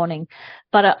in the morning,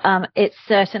 but it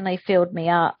certainly filled me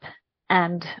up,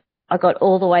 and I got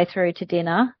all the way through to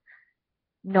dinner,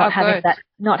 not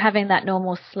having that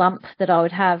normal slump that I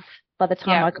would have by the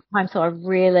time I got home. So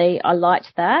I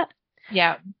liked that.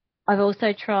 Yeah. I've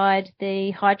also tried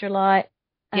the Hydrolyte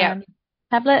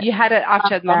tablet. You had it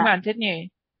after a long run, didn't you?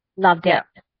 Loved it.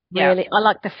 Really, I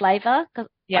like the flavour because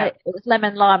it was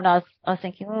lemon lime, and I was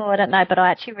thinking, I don't know, but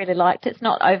I actually really liked it. It's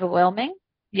not overwhelming.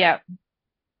 Yeah.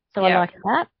 So I like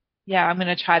that. Yeah, I'm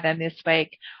going to try them this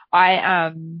week.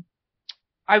 I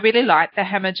really like the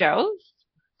Hammer gels.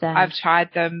 Same. I've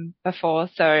tried them before,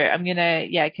 so I'm going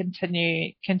to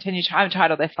continue trying. I haven't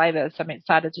tried all their flavors, so I'm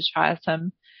excited to try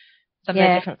some of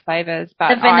the different flavors.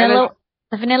 But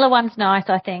the vanilla one's nice,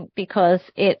 I think, because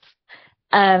it's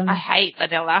I hate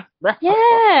vanilla. Yeah,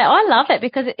 I love it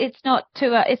because it's not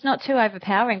too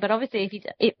overpowering. But obviously,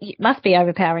 it must be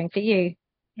overpowering for you.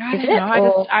 I don't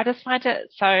know. I just find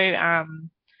it so.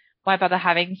 Why bother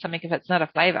having something if it's not a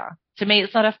flavor? To me,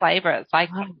 it's not a flavor. It's like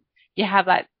you have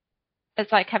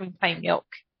it's like having plain milk.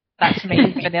 That to me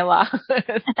is vanilla.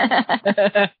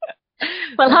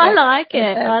 Well, I like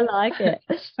it.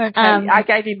 Okay, I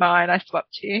gave you mine. I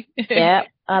swapped you. Yeah,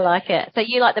 I like it. So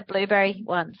you like the blueberry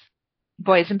ones?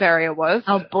 Boysenberry it was.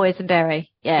 Oh, boysenberry.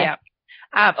 Yeah.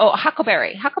 Or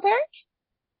huckleberry. Huckleberry?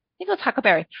 I think it was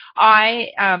huckleberry. I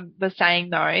was saying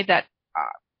though that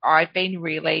I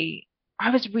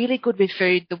was really good with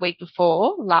food the week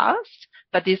before last,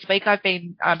 but this week I've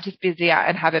been just busier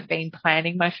and haven't been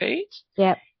planning my food.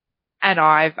 Yep. And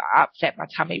I've upset my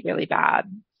tummy really bad.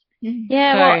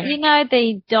 Yeah, well,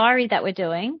 the diary that we're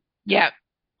doing. Yeah.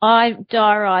 I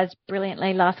diarised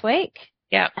brilliantly last week.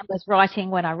 Yeah. And was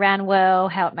writing when I ran well,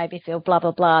 how it made me feel, blah,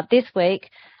 blah, blah. This week,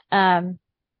 I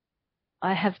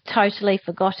have totally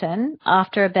forgotten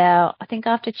after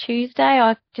Tuesday,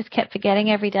 I just kept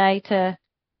forgetting every day to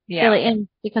fill it in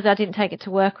because I didn't take it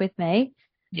to work with me.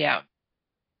 Yeah.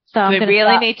 So we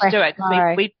really need to do it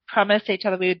because we promised each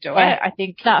other we would do it. I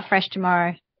think start fresh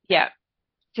tomorrow. Yeah.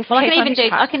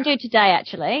 I can do today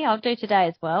actually. I'll do today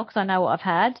as well because I know what I've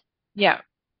had. Yeah.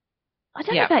 I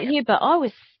don't know about you, but I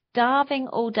was starving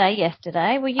all day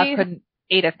yesterday. Were you? I couldn't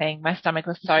eat a thing. My stomach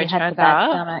was so turned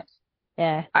up.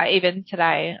 Yeah. Even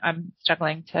today, I'm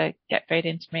struggling to get food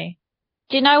into me.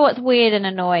 Do you know what's weird and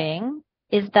annoying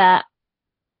is that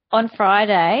on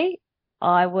Friday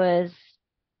I was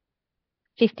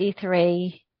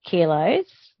 53 kilos.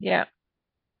 Yeah.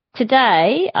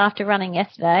 Today, after running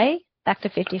yesterday, back to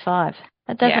 55.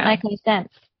 That doesn't make any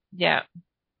sense. Yeah.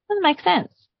 Doesn't make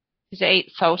sense. Did you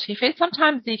eat salty food?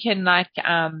 Sometimes you can I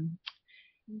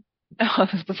was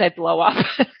going to say blow up.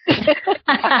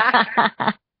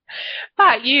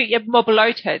 But you're more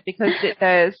bloated because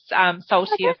there's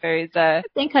saltier foods I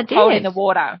think I did. holding the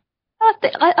water. I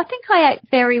think I ate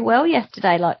very well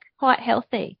yesterday. Like quite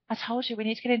healthy. I told you we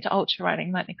need to get into ultra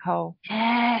running like Nicole.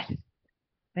 Yes.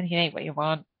 Then you can eat what you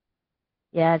want.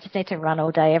 Yeah, I just need to run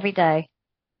all day, every day.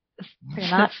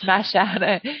 Pretty much. Smash out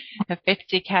a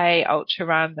 50k ultra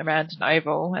run around an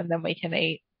oval, and then we can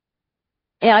eat.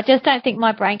 Yeah, I just don't think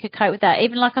my brain could cope with that.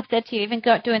 Even like I've said to you, even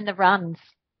doing the runs.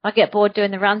 I get bored doing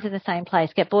the runs in the same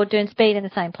place, get bored doing speed in the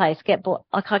same place,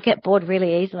 I get bored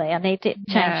really easily. I need to change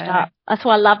it up. That's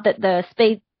why I love that the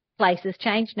speed places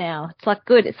change now. It's like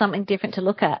good. It's something different to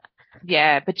look at.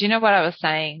 Yeah, but do you know what I was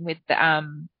saying with the, I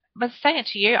was saying it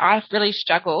to you, I really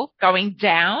struggle going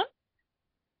down.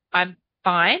 I'm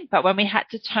fine, but when we had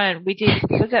to turn, was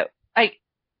it like,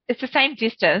 it's the same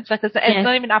distance, like it's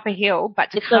not even up a hill, but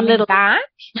to come back,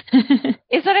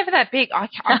 it's not even that big.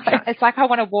 It's like I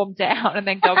want to warm down and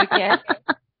then go again.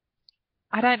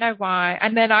 I don't know why.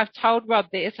 And then I've told Rob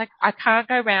this, like I can't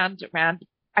go round.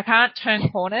 I can't turn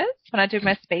corners when I do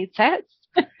my speed sets,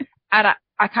 and I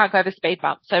can't go over speed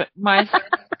bumps. So my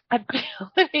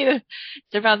ability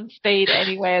to run speed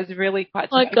anywhere is really quite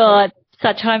difficult. Oh my God,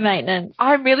 such high maintenance.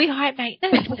 I'm really high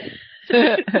maintenance.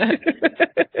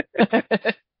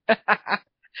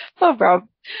 Poor Rob.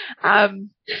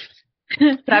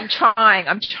 But I'm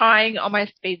trying on my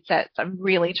speed sets. I'm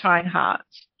really trying hard.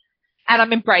 And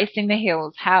I'm embracing the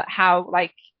hills. How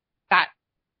like that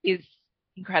is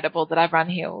incredible that I've run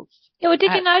hills. Yeah, well,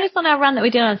 did you notice on our run that we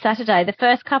did on Saturday, the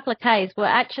first couple of Ks were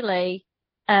actually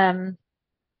elevation.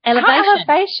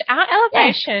 Our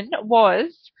elevation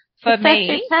was, for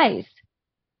me, Ks.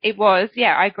 It was,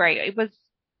 yeah, I agree. It was,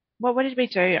 well, what did we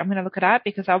do? I'm going to look it up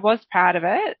because I was proud of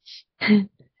it.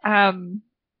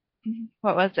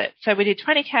 What was it? So we did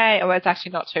 20K. Oh, it's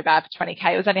actually not too bad for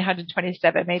 20K. It was only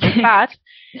 127 meters, but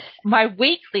my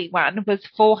weekly one was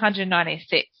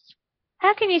 496.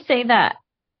 How can you see that?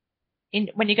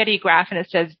 When you go to your graph and it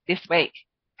says this week.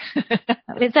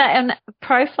 Is that in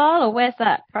profile or where's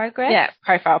that? Progress? Yeah,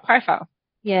 profile.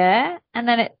 Yeah. And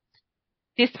then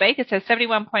this week it says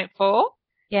 71.4.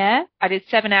 Yeah. I did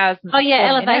 7 hours. Oh yeah,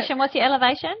 elevation. What's your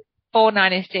elevation?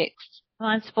 496.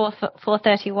 Mine's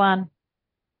 431.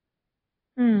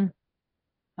 I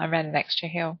ran an extra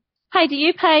hill. Hey, do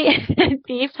you pay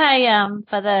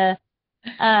for the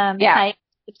paid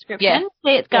subscription? Yeah.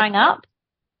 See, it's going up.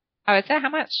 Oh, is that how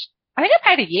much? I think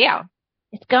I paid a year.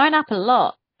 It's going up a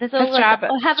lot. There's Strava.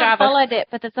 I haven't followed it,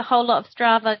 but there's a whole lot of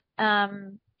Strava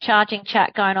charging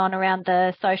chat going on around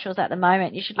the socials at the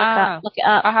moment. You should look it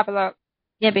up. I'll have a look.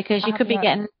 Yeah, because you could be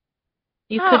getting.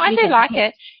 I do like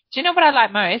it. Do you know what I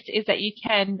like most is that you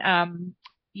can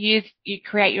you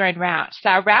create your own route. So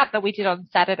our route that we did on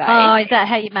Saturday. Oh, is that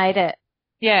how you made it?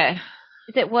 Yeah.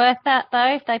 Is it worth that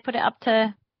though? If they put it up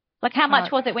to, like, how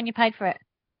much was it when you paid for it?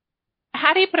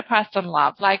 How do you put a price on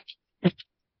love? Like,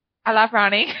 I love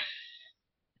running.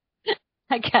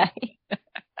 Okay.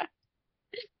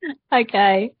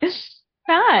 Okay.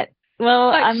 Right.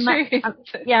 Well, I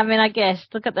guess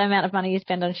look at the amount of money you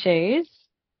spend on shoes.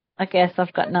 I guess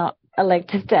I've got not a leg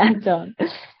to stand on.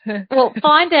 Well,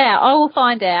 I will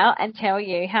find out and tell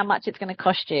you how much it's going to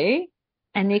cost you,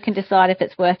 and you can decide if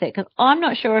it's worth it, because I'm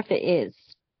not sure if it is.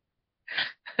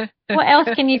 What else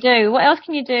can you do? What else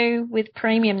can you do with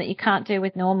premium that you can't do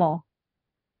with normal?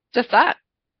 Just that.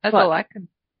 That's all I can.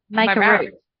 Make a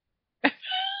route.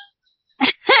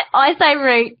 I say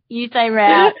route, you say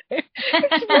route. I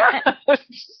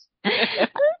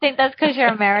think that's because you're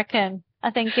American.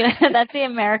 I think that's the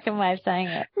American way of saying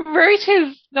it. Route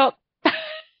is not.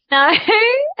 No,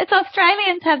 it's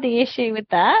Australians have the issue with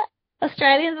that.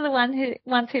 Australians are the ones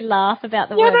who laugh about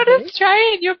the word. You're not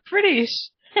Australian, you're British.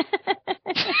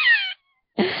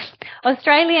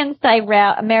 Australians say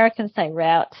route, Americans say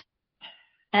route.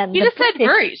 And you just said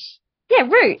route. Yeah,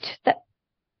 route.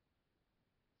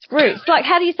 It's route. It's like,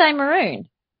 how do you say maroon?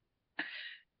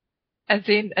 As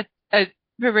in a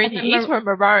maroon you eat, or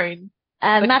maroon?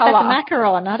 That's a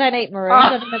macaron. I don't eat maroon.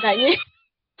 I don't know about you.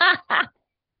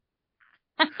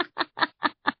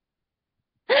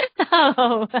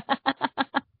 Oh.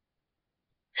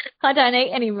 I don't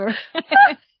eat any maroon.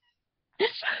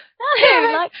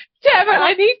 Damn it,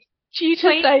 I need you to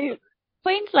say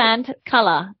Queensland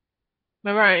colour.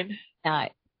 Maroon. No,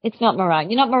 it's not maroon.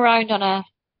 You're not marooned on a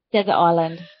desert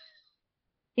island.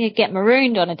 You get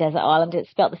marooned on a desert island.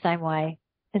 It's spelt the same way.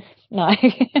 No.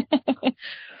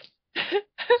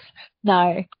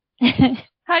 No.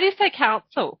 How do you say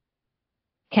council?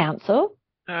 Council?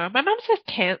 My mum says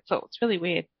cancel. It's really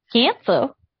weird.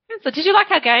 Cancel? Did you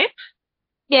like our game?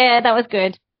 Yeah, that was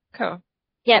good. Cool.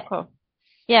 Yep. Cool.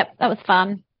 Yep, that was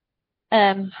fun.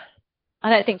 I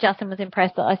don't think Justin was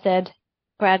impressed that I said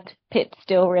Brad Pitt's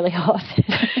still really hot.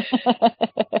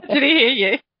 Did he hear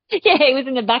you? Yeah, he was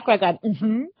in the background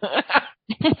going,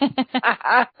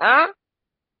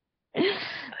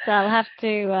 So I'll have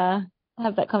to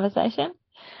have that conversation.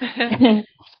 Shall we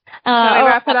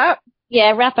wrap it up?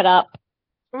 Yeah, wrap it up.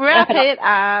 Wrap it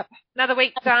up. Another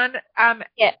week done.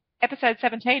 Yeah. Episode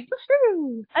 17.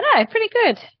 Woohoo! I know, pretty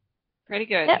good. Pretty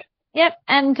good. Yep.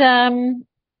 And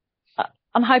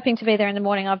I'm hoping to be there in the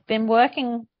morning. I've been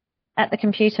working at the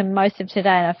computer most of today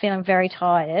and I'm feeling very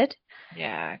tired.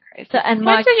 Yeah, crazy. So, and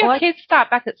when do your kids start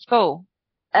back at school?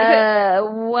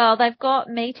 Well, they've got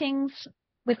meetings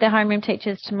with their homeroom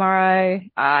teachers tomorrow.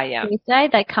 Yeah. Tuesday.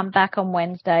 They come back on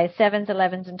Wednesday. 7s,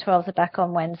 11s and 12s are back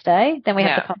on Wednesday. Then we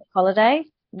have the public holiday.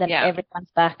 Then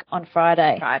everyone's back on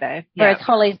Friday. Whereas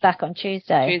Holly's back on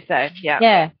Tuesday.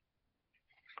 Yeah.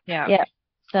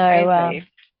 So,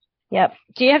 yep.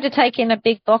 Do you have to take in a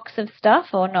big box of stuff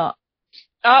or not?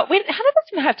 Hannah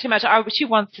doesn't have too much. She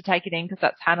wants to take it in because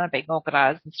that's Hannah being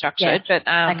organised and structured.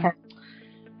 Yeah. But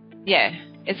yeah,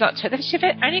 it's not too.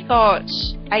 They've only got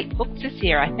 8 books this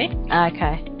year, I think.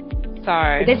 Okay.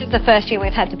 So this is the first year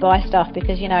we've had to buy stuff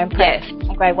because in prep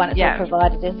in grade 1 it's all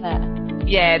provided, isn't it?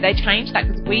 Yeah, they changed that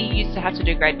because we used to have to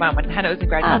do grade 1 when Hannah was in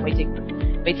grade 1.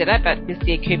 We did it, but this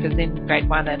year Cooper's in grade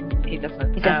 1 and he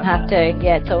doesn't. He doesn't have to.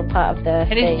 Yeah, it's all part of the.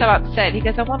 And he's so upset. He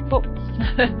goes, "I want books."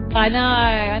 I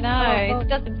know.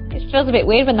 It feels a bit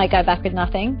weird when they go back with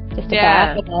nothing, just a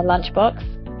bag and a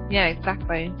lunchbox. Yeah,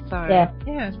 exactly. So yeah.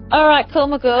 All right, cool,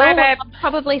 Magoo. Bye, babe. I'll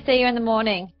probably see you in the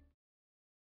morning.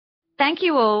 Thank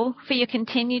you all for your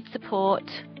continued support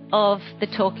of the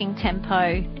Talking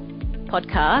Tempo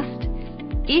podcast.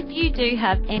 If you do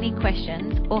have any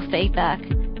questions or feedback,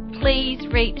 please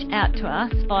reach out to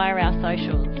us via our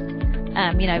socials,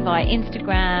 via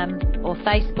Instagram or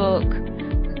Facebook,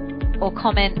 or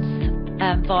comments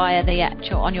via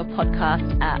on your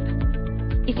podcast app.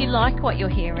 If you like what you're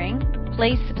hearing,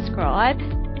 please subscribe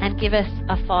and give us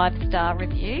a 5-star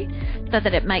review so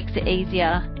that it makes it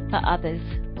easier for others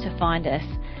to find us.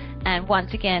 And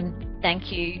once again,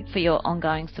 thank you for your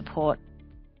ongoing support.